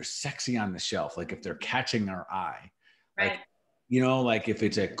they're sexy on the shelf, like if they're catching our eye, right. Like, you know, like if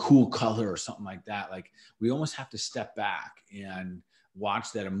it's a cool color or something like that, like we almost have to step back and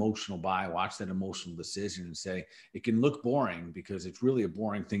watch that emotional buy, watch that emotional decision and say, it can look boring because it's really a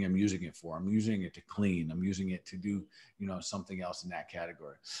boring thing I'm using it for. I'm using it to clean. I'm using it to do, you know, something else in that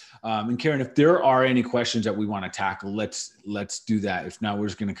category. And Karen, if there are any questions that we want to tackle, let's do that. If not, we're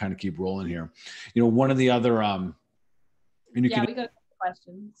just going to kind of keep rolling here. You know, one of the other, and you yeah, can, we got a couple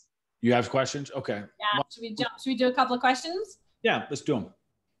questions. You have questions? Okay. Yeah. Should we do a couple of questions? Yeah, let's do them.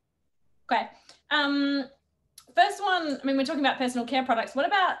 Okay. First one, I mean, we're talking about personal care products. What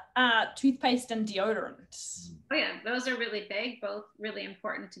about toothpaste and deodorant? Oh yeah, those are really big, both really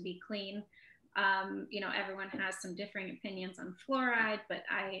important to be clean. You know, everyone has some differing opinions on fluoride, but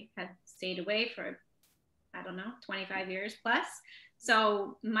I had stayed away for, I don't know, 25 years plus.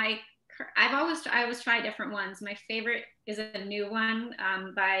 So I always try different ones. My favorite is a new one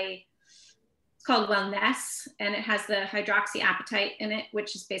it's called Wellness, and it has the hydroxyapatite in it,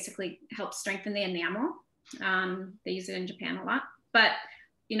 which is basically helps strengthen the enamel. They use it in Japan a lot, but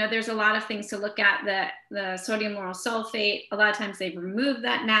you know, there's a lot of things to look at. The sodium lauryl sulfate, a lot of times they've removed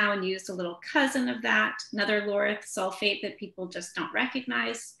that now and used a little cousin of that, another lauryl sulfate that people just don't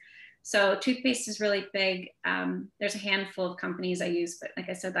recognize. So toothpaste is really big. There's a handful of companies I use, but like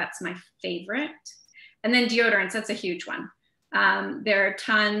I said, that's my favorite. And then deodorants, that's a huge one. There are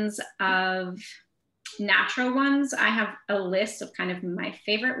tons of natural ones. I have a list of kind of my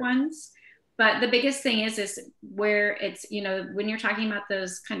favorite ones. But the biggest thing is where it's, you know, when you're talking about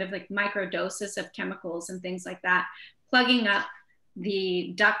those kind of like micro doses of chemicals and things like that, plugging up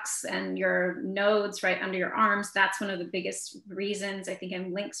the ducts and your nodes right under your arms, that's one of the biggest reasons, I think,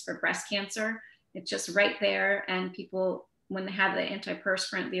 and links for breast cancer. It's just right there. And people, when they have the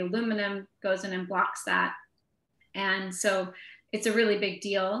antiperspirant, the aluminum goes in and blocks that. And so it's a really big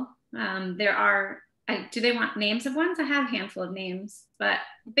deal. There are, do they want names of ones? I have a handful of names, but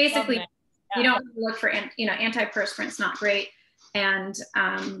basically, you don't look for, you know, antiperspirant's not great. And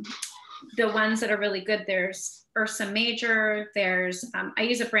the ones that are really good, there's Ursa Major, there's, I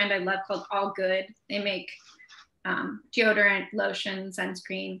use a brand I love called All Good. They make deodorant, lotion,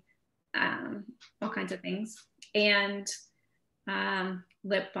 sunscreen, all kinds of things. And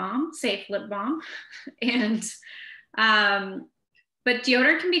lip balm, safe lip balm. And, but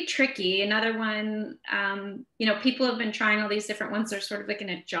deodorant can be tricky. Another one, you know, people have been trying all these different ones. They're sort of like in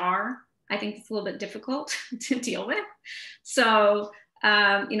a jar. I think it's a little bit difficult to deal with. So,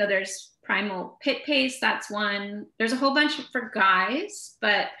 you know, there's Primal Pit Paste, that's one. There's a whole bunch for guys,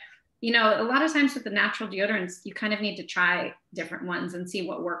 but, you know, a lot of times with the natural deodorants, you kind of need to try different ones and see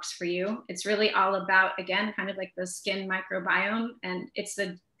what works for you. It's really all about, again, kind of like the skin microbiome. And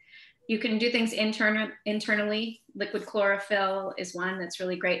you can do things internally. Liquid chlorophyll is one that's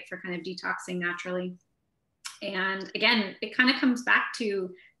really great for kind of detoxing naturally. And again, it kind of comes back to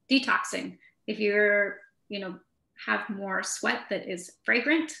detoxing. If you're, you know, have more sweat that is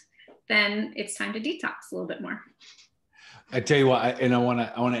fragrant, then it's time to detox a little bit more. I tell you what, I want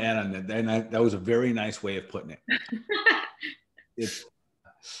to add on that. And that was a very nice way of putting it.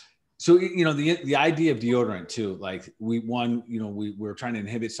 So, you know, the idea of deodorant too, like we're trying to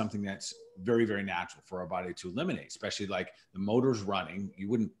inhibit something that's very, very natural for our body to eliminate, especially like the motor's running. You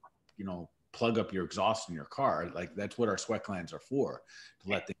wouldn't, you know, plug up your exhaust in your car. Like that's what our sweat glands are for, to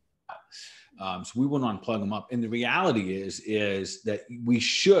let things out. So we will not plug them up. And the reality is that we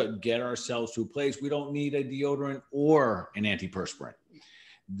should get ourselves to a place we don't need a deodorant or an antiperspirant.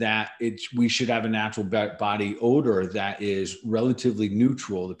 That we should have a natural body odor that is relatively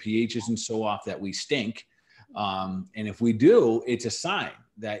neutral. The pH isn't so off that we stink. And if we do, it's a sign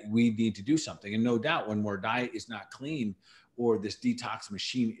that we need to do something. And no doubt when our diet is not clean or this detox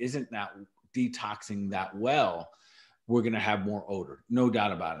machine isn't that detoxing that well, we're going to have more odor. No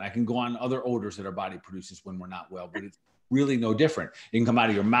doubt about it. I can go on other odors that our body produces when we're not well, but it's really no different. It can come out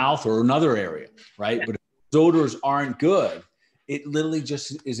of your mouth or another area, right? Yeah. But if those odors aren't good, it literally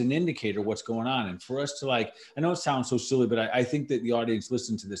just is an indicator of what's going on. And for us to like, I know it sounds so silly, but I think that the audience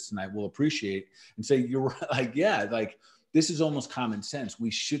listening to this tonight will appreciate and say, you're like, yeah, like this is almost common sense.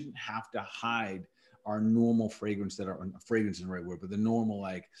 We shouldn't have to hide our normal fragrance fragrance is the right word, but the normal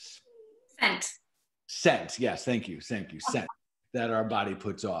like scent. Yes. Thank you. Scent that our body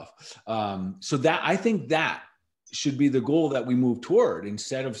puts off. So that, I think that should be the goal that we move toward,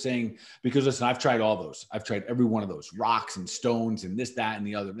 instead of saying, because listen, I've tried all those. I've tried every one of those rocks and stones and this, that, and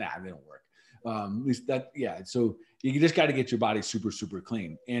the other. Nah, they don't work. At least that, yeah. So you just got to get your body super, super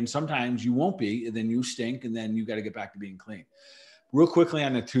clean. And sometimes you won't be, and then you stink, and then you got to get back to being clean. Real quickly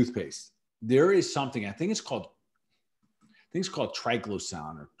on the toothpaste, there is something, I think it's called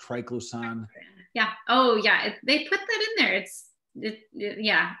triclosan or triclosan. Yeah. Oh yeah. They put that in there.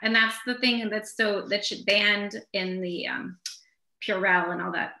 Yeah, and that's the thing that's banned in the Purell and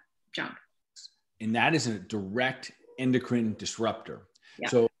all that junk. And that is a direct endocrine disruptor. Yeah.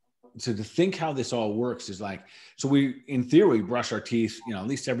 So to think how this all works is like, so we, in theory, brush our teeth, you know, at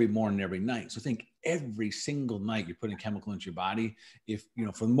least every morning, every night. So think every single night you're putting chemical into your body. If, you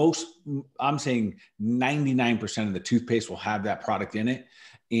know, for most, I'm saying 99% of the toothpaste will have that product in it.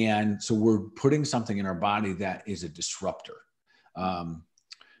 And so we're putting something in our body that is a disruptor.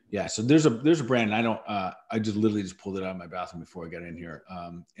 Yeah, so there's a brand. I just literally just pulled it out of my bathroom before I got in here.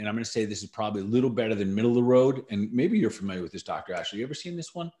 And I'm going to say this is probably a little better than middle of the road. And maybe you're familiar with this, Dr. Ashley. You ever seen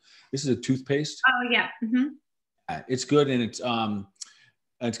this one? This is a toothpaste. Oh yeah. Mm-hmm. It's good. And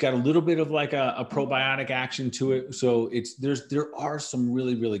it's got a little bit of like a probiotic action to it. So there are some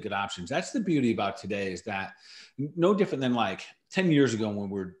really, really good options. That's the beauty about today, is that no different than like 10 years ago when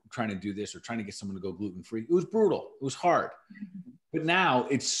we were trying to do this or trying to get someone to go gluten-free. It was brutal. It was hard. But now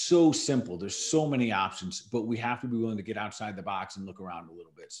it's so simple. There's so many options, but we have to be willing to get outside the box and look around a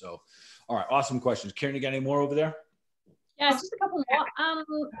little bit. So, all right, awesome questions. Karen, you got any more over there? Yeah, just a couple more.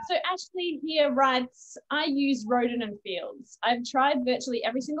 So Ashley here writes, I use Rodent and Fields. I've tried virtually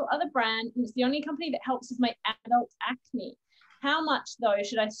every single other brand, and it's the only company that helps with my adult acne. How much, though,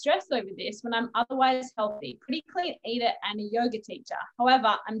 should I stress over this when I'm otherwise healthy, pretty clean eater, and a yoga teacher?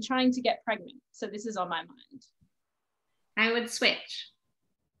 However, I'm trying to get pregnant, so this is on my mind. I would switch.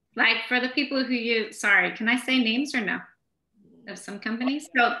 Like for the people who use, sorry, can I say names or no? Of some companies?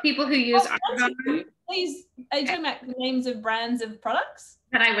 So people who use Argon. Please, are you talking about the names of brands of products?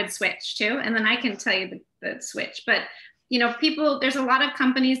 That I would switch to, and then I can tell you the switch. But, you know, there's a lot of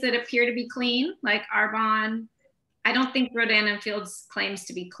companies that appear to be clean, like Arbonne. I don't think Rodin and Fields claims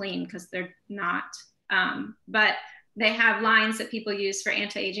to be clean because they're not. But they have lines that people use for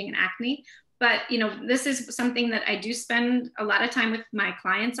anti-aging and acne. But, you know, this is something that I do spend a lot of time with my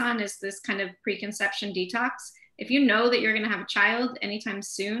clients on, is this kind of preconception detox. If you know that you're going to have a child anytime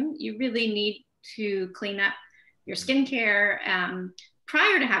soon, you really need to clean up your skincare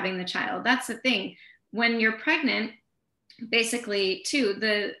prior to having the child. That's the thing. When you're pregnant, basically too,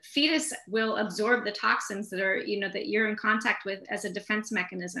 the fetus will absorb the toxins that are, you know, that you're in contact with as a defense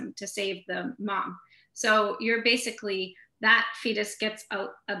mechanism to save the mom. So you're basically, that fetus gets I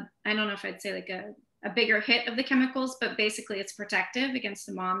don't know if I'd say like a bigger hit of the chemicals, but basically it's protective against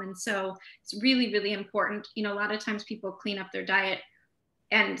the mom. And so it's really, really important. You know, a lot of times people clean up their diet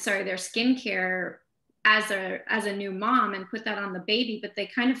and their skincare as a new mom and put that on the baby, but they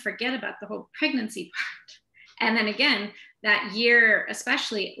kind of forget about the whole pregnancy part. And then again, that year,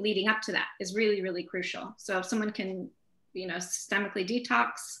 especially leading up to that, is really, really crucial. So if someone can, you know, systemically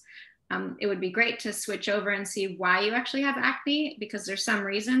detox, it would be great to switch over and see why you actually have acne, because there's some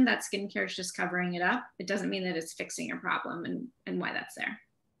reason that skincare is just covering it up. It doesn't mean that it's fixing your problem and why that's there.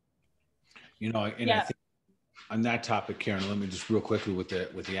 You know, and yeah. I think on that topic, Karen, let me just real quickly with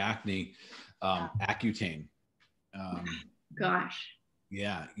the acne, Accutane. Gosh.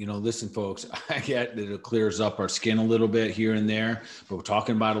 Yeah, you know, listen, folks, I get that it clears up our skin a little bit here and there, but we're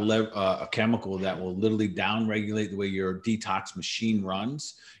talking about a chemical that will literally down-regulate the way your detox machine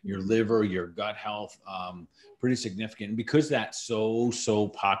runs, your liver, your gut health, pretty significant. And because that's so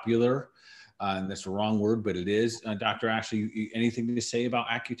popular, and that's the wrong word, but it is, Dr. Ashley, anything to say about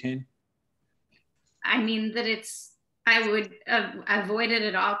Accutane? I mean, that I would avoid it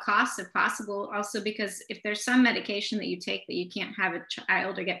at all costs if possible. Also, because if there's some medication that you take that you can't have a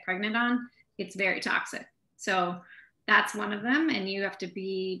child or get pregnant on, it's very toxic. So that's one of them. And you have to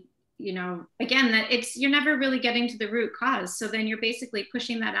be, you know, again, you're never really getting to the root cause. So then you're basically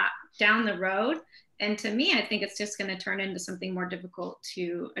pushing that out down the road. And to me, I think it's just going to turn into something more difficult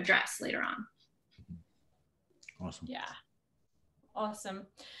to address later on. Awesome. Yeah. Awesome.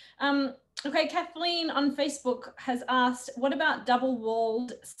 Okay, Kathleen on Facebook has asked, what about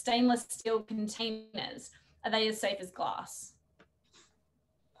double-walled stainless steel containers? Are they as safe as glass?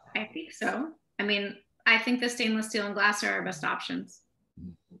 I think so. I mean, I think the stainless steel and glass are our best options.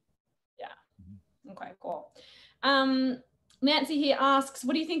 Yeah. Okay, cool. Nancy here asks,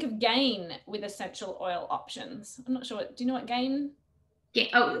 what do you think of Gain with essential oil options? I'm not sure. Do you know what Gain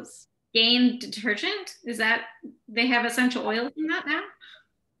is? Gain detergent? Is that, they have essential oils in that now?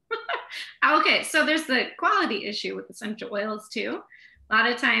 Okay, so there's the quality issue with essential oils too. A lot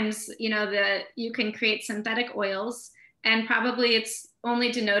of times, you know, you can create synthetic oils, and probably it's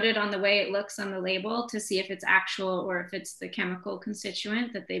only denoted on the way it looks on the label to see if it's actual or if it's the chemical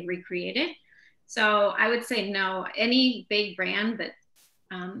constituent that they've recreated. So I would say no. Any big brand that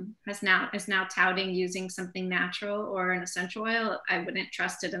is now touting using something natural or an essential oil, I wouldn't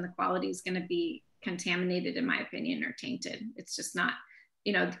trust it, and the quality is going to be contaminated, in my opinion, or tainted. It's just not,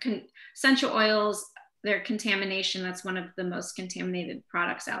 you know, essential oils, their contamination, that's one of the most contaminated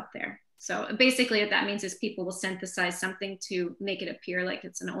products out there. So basically what that means is people will synthesize something to make it appear like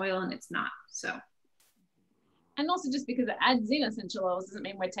it's an oil and it's not. So. And also just because it adds in essential oils doesn't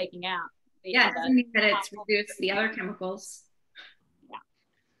mean we're taking out the other. It doesn't mean that it's reduced the other chemicals.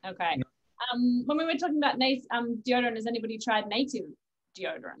 Yeah. Okay. When we were talking about deodorant, has anybody tried native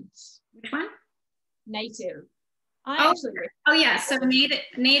deodorant? Which one? Native. Yeah. So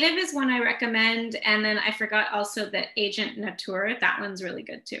native is one I recommend. And then I forgot also that Agent Nature. That one's really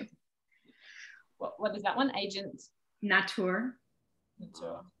good too. What is that one? Agent Nature.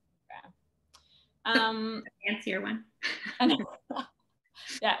 Nature. Okay. Fancier one.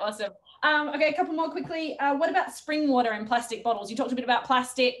 Yeah, awesome. Okay, a couple more quickly. What about spring water in plastic bottles? You talked a bit about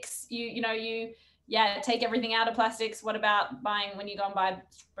plastics. You take everything out of plastics. What about buying when you go and buy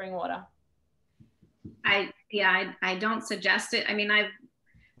spring water? I don't suggest it. I mean,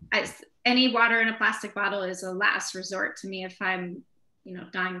 any water in a plastic bottle is a last resort to me if I'm,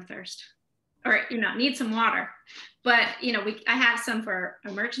 dying of thirst or, need some water. But, I have some for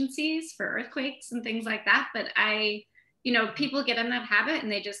emergencies, for earthquakes and things like that. But people get in that habit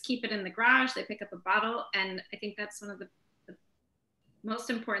and they just keep it in the garage. They pick up a bottle. And I think that's one of the most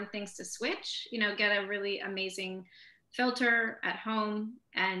important things to switch, get a really amazing filter at home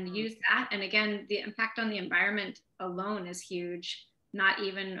and use that. And again, the impact on the environment alone is huge, not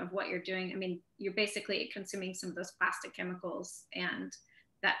even of what you're doing. I mean, you're basically consuming some of those plastic chemicals, and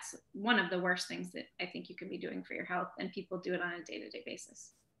that's one of the worst things that I think you can be doing for your health, and people do it on a day-to-day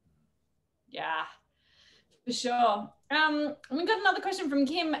basis. Yeah, for sure. We got another question from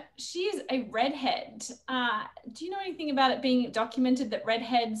Kim. She's a redhead. Do you know anything about it being documented that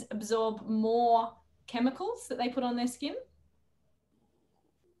redheads absorb more chemicals that they put on their skin?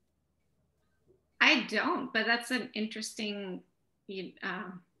 I don't, but that's an interesting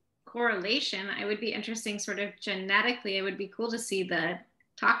correlation. It would be interesting sort of genetically. It would be cool to see the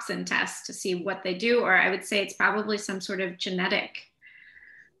toxin test to see what they do, or I would say it's probably some sort of genetic,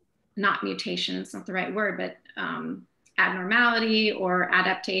 not mutation, it's not the right word, but abnormality or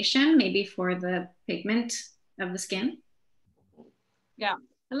adaptation, maybe for the pigment of the skin. Yeah.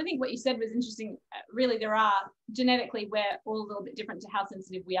 And I think what you said was interesting. Really, there are genetically, we're all a little bit different to how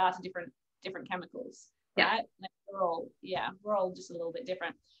sensitive we are to different chemicals. Yeah. Right? We're all just a little bit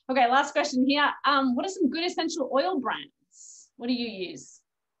different. Okay, last question here. What are some good essential oil brands? What do you use?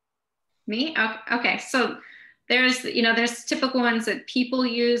 Me? Okay. So there's typical ones that people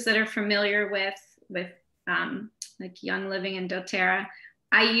use that are familiar with like Young Living and doTERRA.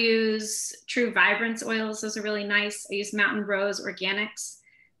 I use True Vibrance oils. Those are really nice. I use Mountain Rose Organics.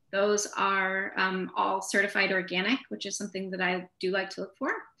 Those are all certified organic, which is something that I do like to look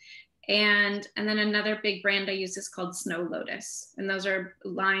for. And then another big brand I use is called Snow Lotus. And those are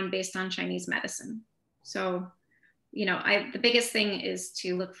line based on Chinese medicine. So, the biggest thing is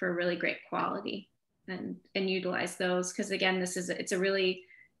to look for really great quality and utilize those. Because again, it's a really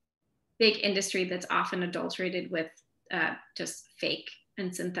big industry that's often adulterated with just fake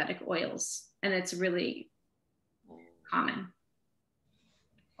and synthetic oils. And it's really common.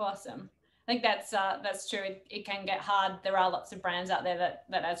 Awesome. I think that's true. It can get hard. There are lots of brands out there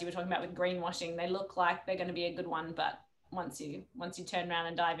that as you were talking about with greenwashing, they look like they're going to be a good one, but once you turn around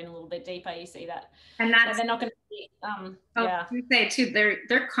and dive in a little bit deeper, you see that, and that's, they're not going to be. I would say too,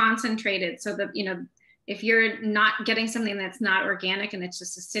 they're concentrated, so that if you're not getting something that's not organic and it's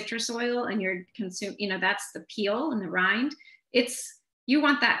just a citrus oil and you're consuming, that's the peel and the rind. You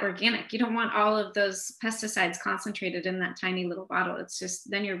want that organic. You don't want all of those pesticides concentrated in that tiny little bottle. It's just,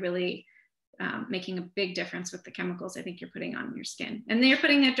 then you're really making a big difference with the chemicals I think you're putting on your skin. And then you're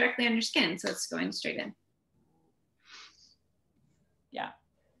putting it directly on your skin, so it's going straight in. Yeah,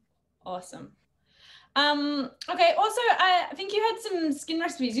 awesome. Okay, also, I think you had some skin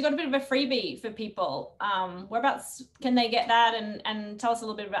recipes. You got a bit of a freebie for people. Whereabouts can they get that, and tell us a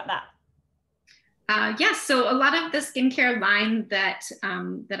little bit about that? Yes, so a lot of the skincare line that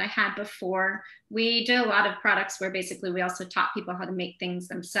I had before, we did a lot of products where basically we also taught people how to make things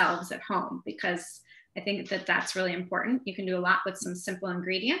themselves at home, because I think that that's really important. You can do a lot with some simple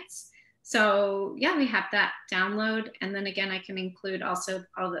ingredients. So yeah, we have that download. And then again, I can include also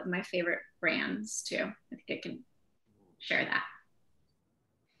all of my favorite brands too. I think I can share that.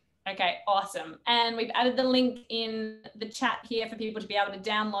 Okay, awesome. And we've added the link in the chat here for people to be able to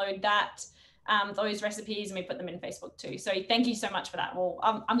download that. those recipes, and we put them in Facebook too. So thank you so much for that. Well,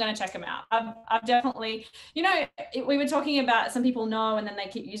 I'm going to check them out. I've definitely, you know, we were talking about some people know and then they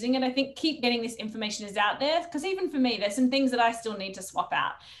keep using it. I think keep getting this information is out there, because even for me, there's some things that I still need to swap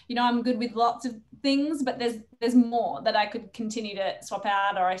out. You know, I'm good with lots of things, but there's more that I could continue to swap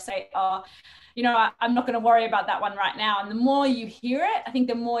out, or I say, oh, you know, I'm not going to worry about that one right now. And the more you hear it, I think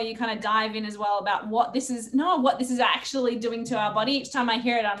the more you kind of dive in as well about what this is actually doing to our body. Each time I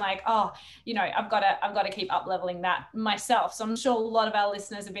hear it, I'm like, oh, you know, I've got to keep up leveling that myself. So I'm sure a lot of our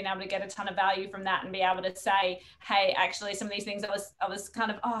listeners have been able to get a ton of value from that and be able to say, hey, actually some of these things I was kind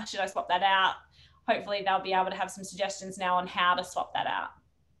of, oh, should I swap that out? Hopefully they'll be able to have some suggestions now on how to swap that out.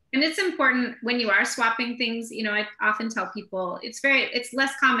 And it's important when you are swapping things, you know, I often tell people it's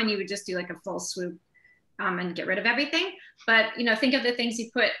less common you would just do like a full swoop and get rid of everything. But, you know, think of the things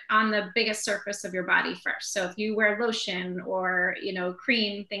you put on the biggest surface of your body first. So if you wear lotion or, you know,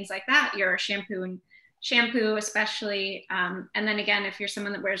 cream, things like that, your shampoo especially. And then again, if you're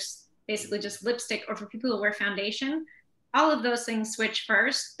someone that wears basically just lipstick, or for people who wear foundation, all of those things switch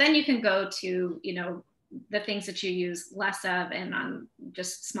first. Then you can go to, you know, the things that you use less of and on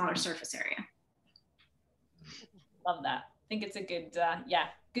just smaller surface area. Love that. I think it's a good,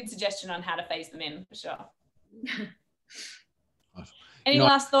 good suggestion on how to phase them in for sure. Awesome. Any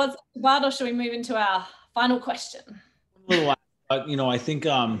last thoughts, Bart, or should we move into our final question? You know, I think,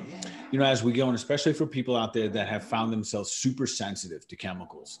 you know, as we go, and especially for people out there that have found themselves super sensitive to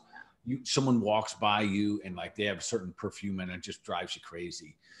chemicals, someone walks by you and like they have a certain perfume and it just drives you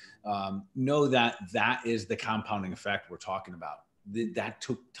crazy. Know that is the compounding effect we're talking about. That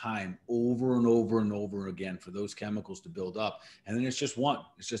took time over and over and over again for those chemicals to build up. And then it's just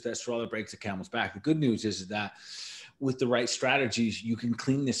that straw that breaks the camel's back. The good news is that with the right strategies, you can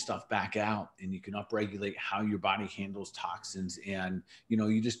clean this stuff back out and you can upregulate how your body handles toxins. And, you know,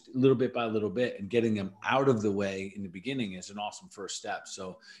 you just little bit by little bit, and getting them out of the way in the beginning is an awesome first step.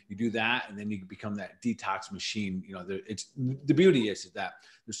 So you do that, and then you can become that detox machine. You know, the beauty is that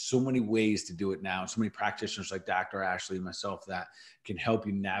there's so many ways to do it now. So many practitioners like Dr. Ashley and myself that can help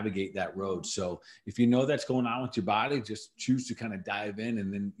you navigate that road. So if you know that's going on with your body, just choose to kind of dive in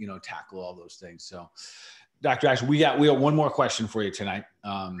and then, you know, tackle all those things. So Dr. Ashley, we got one more question for you tonight.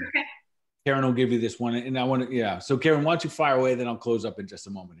 Okay. Karen will give you this one, and I want to, So Karen, why don't you fire away, then I'll close up in just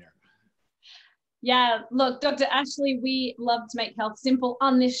a moment here. Yeah, look, Dr. Ashley, we love to make health simple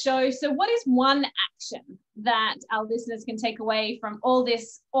on this show. So what is one action that our listeners can take away from all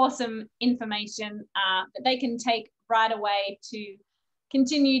this awesome information that they can take right away to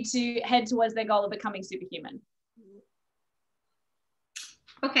continue to head towards their goal of becoming superhuman?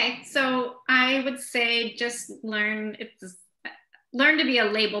 Okay, so I would say just learn to be a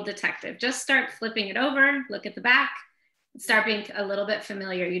label detective. Just start flipping it over, look at the back, start being a little bit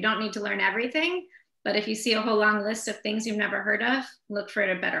familiar. You don't need to learn everything, but if you see a whole long list of things you've never heard of, look for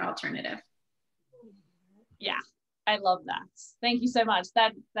a better alternative. Yeah, I love that. Thank you so much.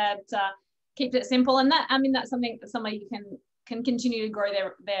 That keeps it simple, and that's something that somebody can continue to grow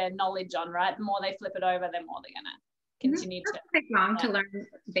their knowledge on, right? The more they flip it over, the more they're gonna continue to take long to learn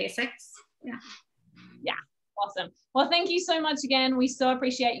basics. Yeah, awesome. Well, thank you so much again. We so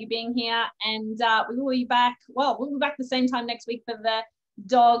appreciate you being here, and we will be back. Well, we'll be back the same time next week for the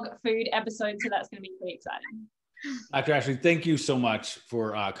dog food episode, so that's going to be pretty exciting. Dr. Ashley, thank you so much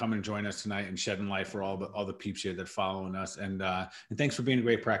for coming and joining us tonight and shedding light for all the peeps here that are following us, and thanks for being a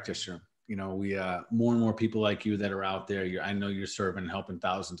great practitioner. You know, we more and more people like you that are out there. I know you're serving and helping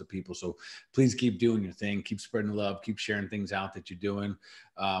thousands of people. So please keep doing your thing. Keep spreading love. Keep sharing things out that you're doing.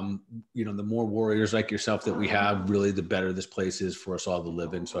 You know, the more warriors like yourself that we have, really, the better this place is for us all to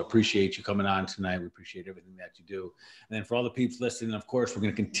live in. So I appreciate you coming on tonight. We appreciate everything that you do. And then for all the peeps listening, of course, we're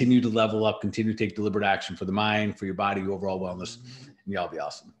going to continue to level up, continue to take deliberate action for the mind, for your body, your overall wellness. And y'all be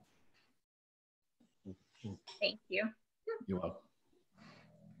awesome. Thank you. You're welcome.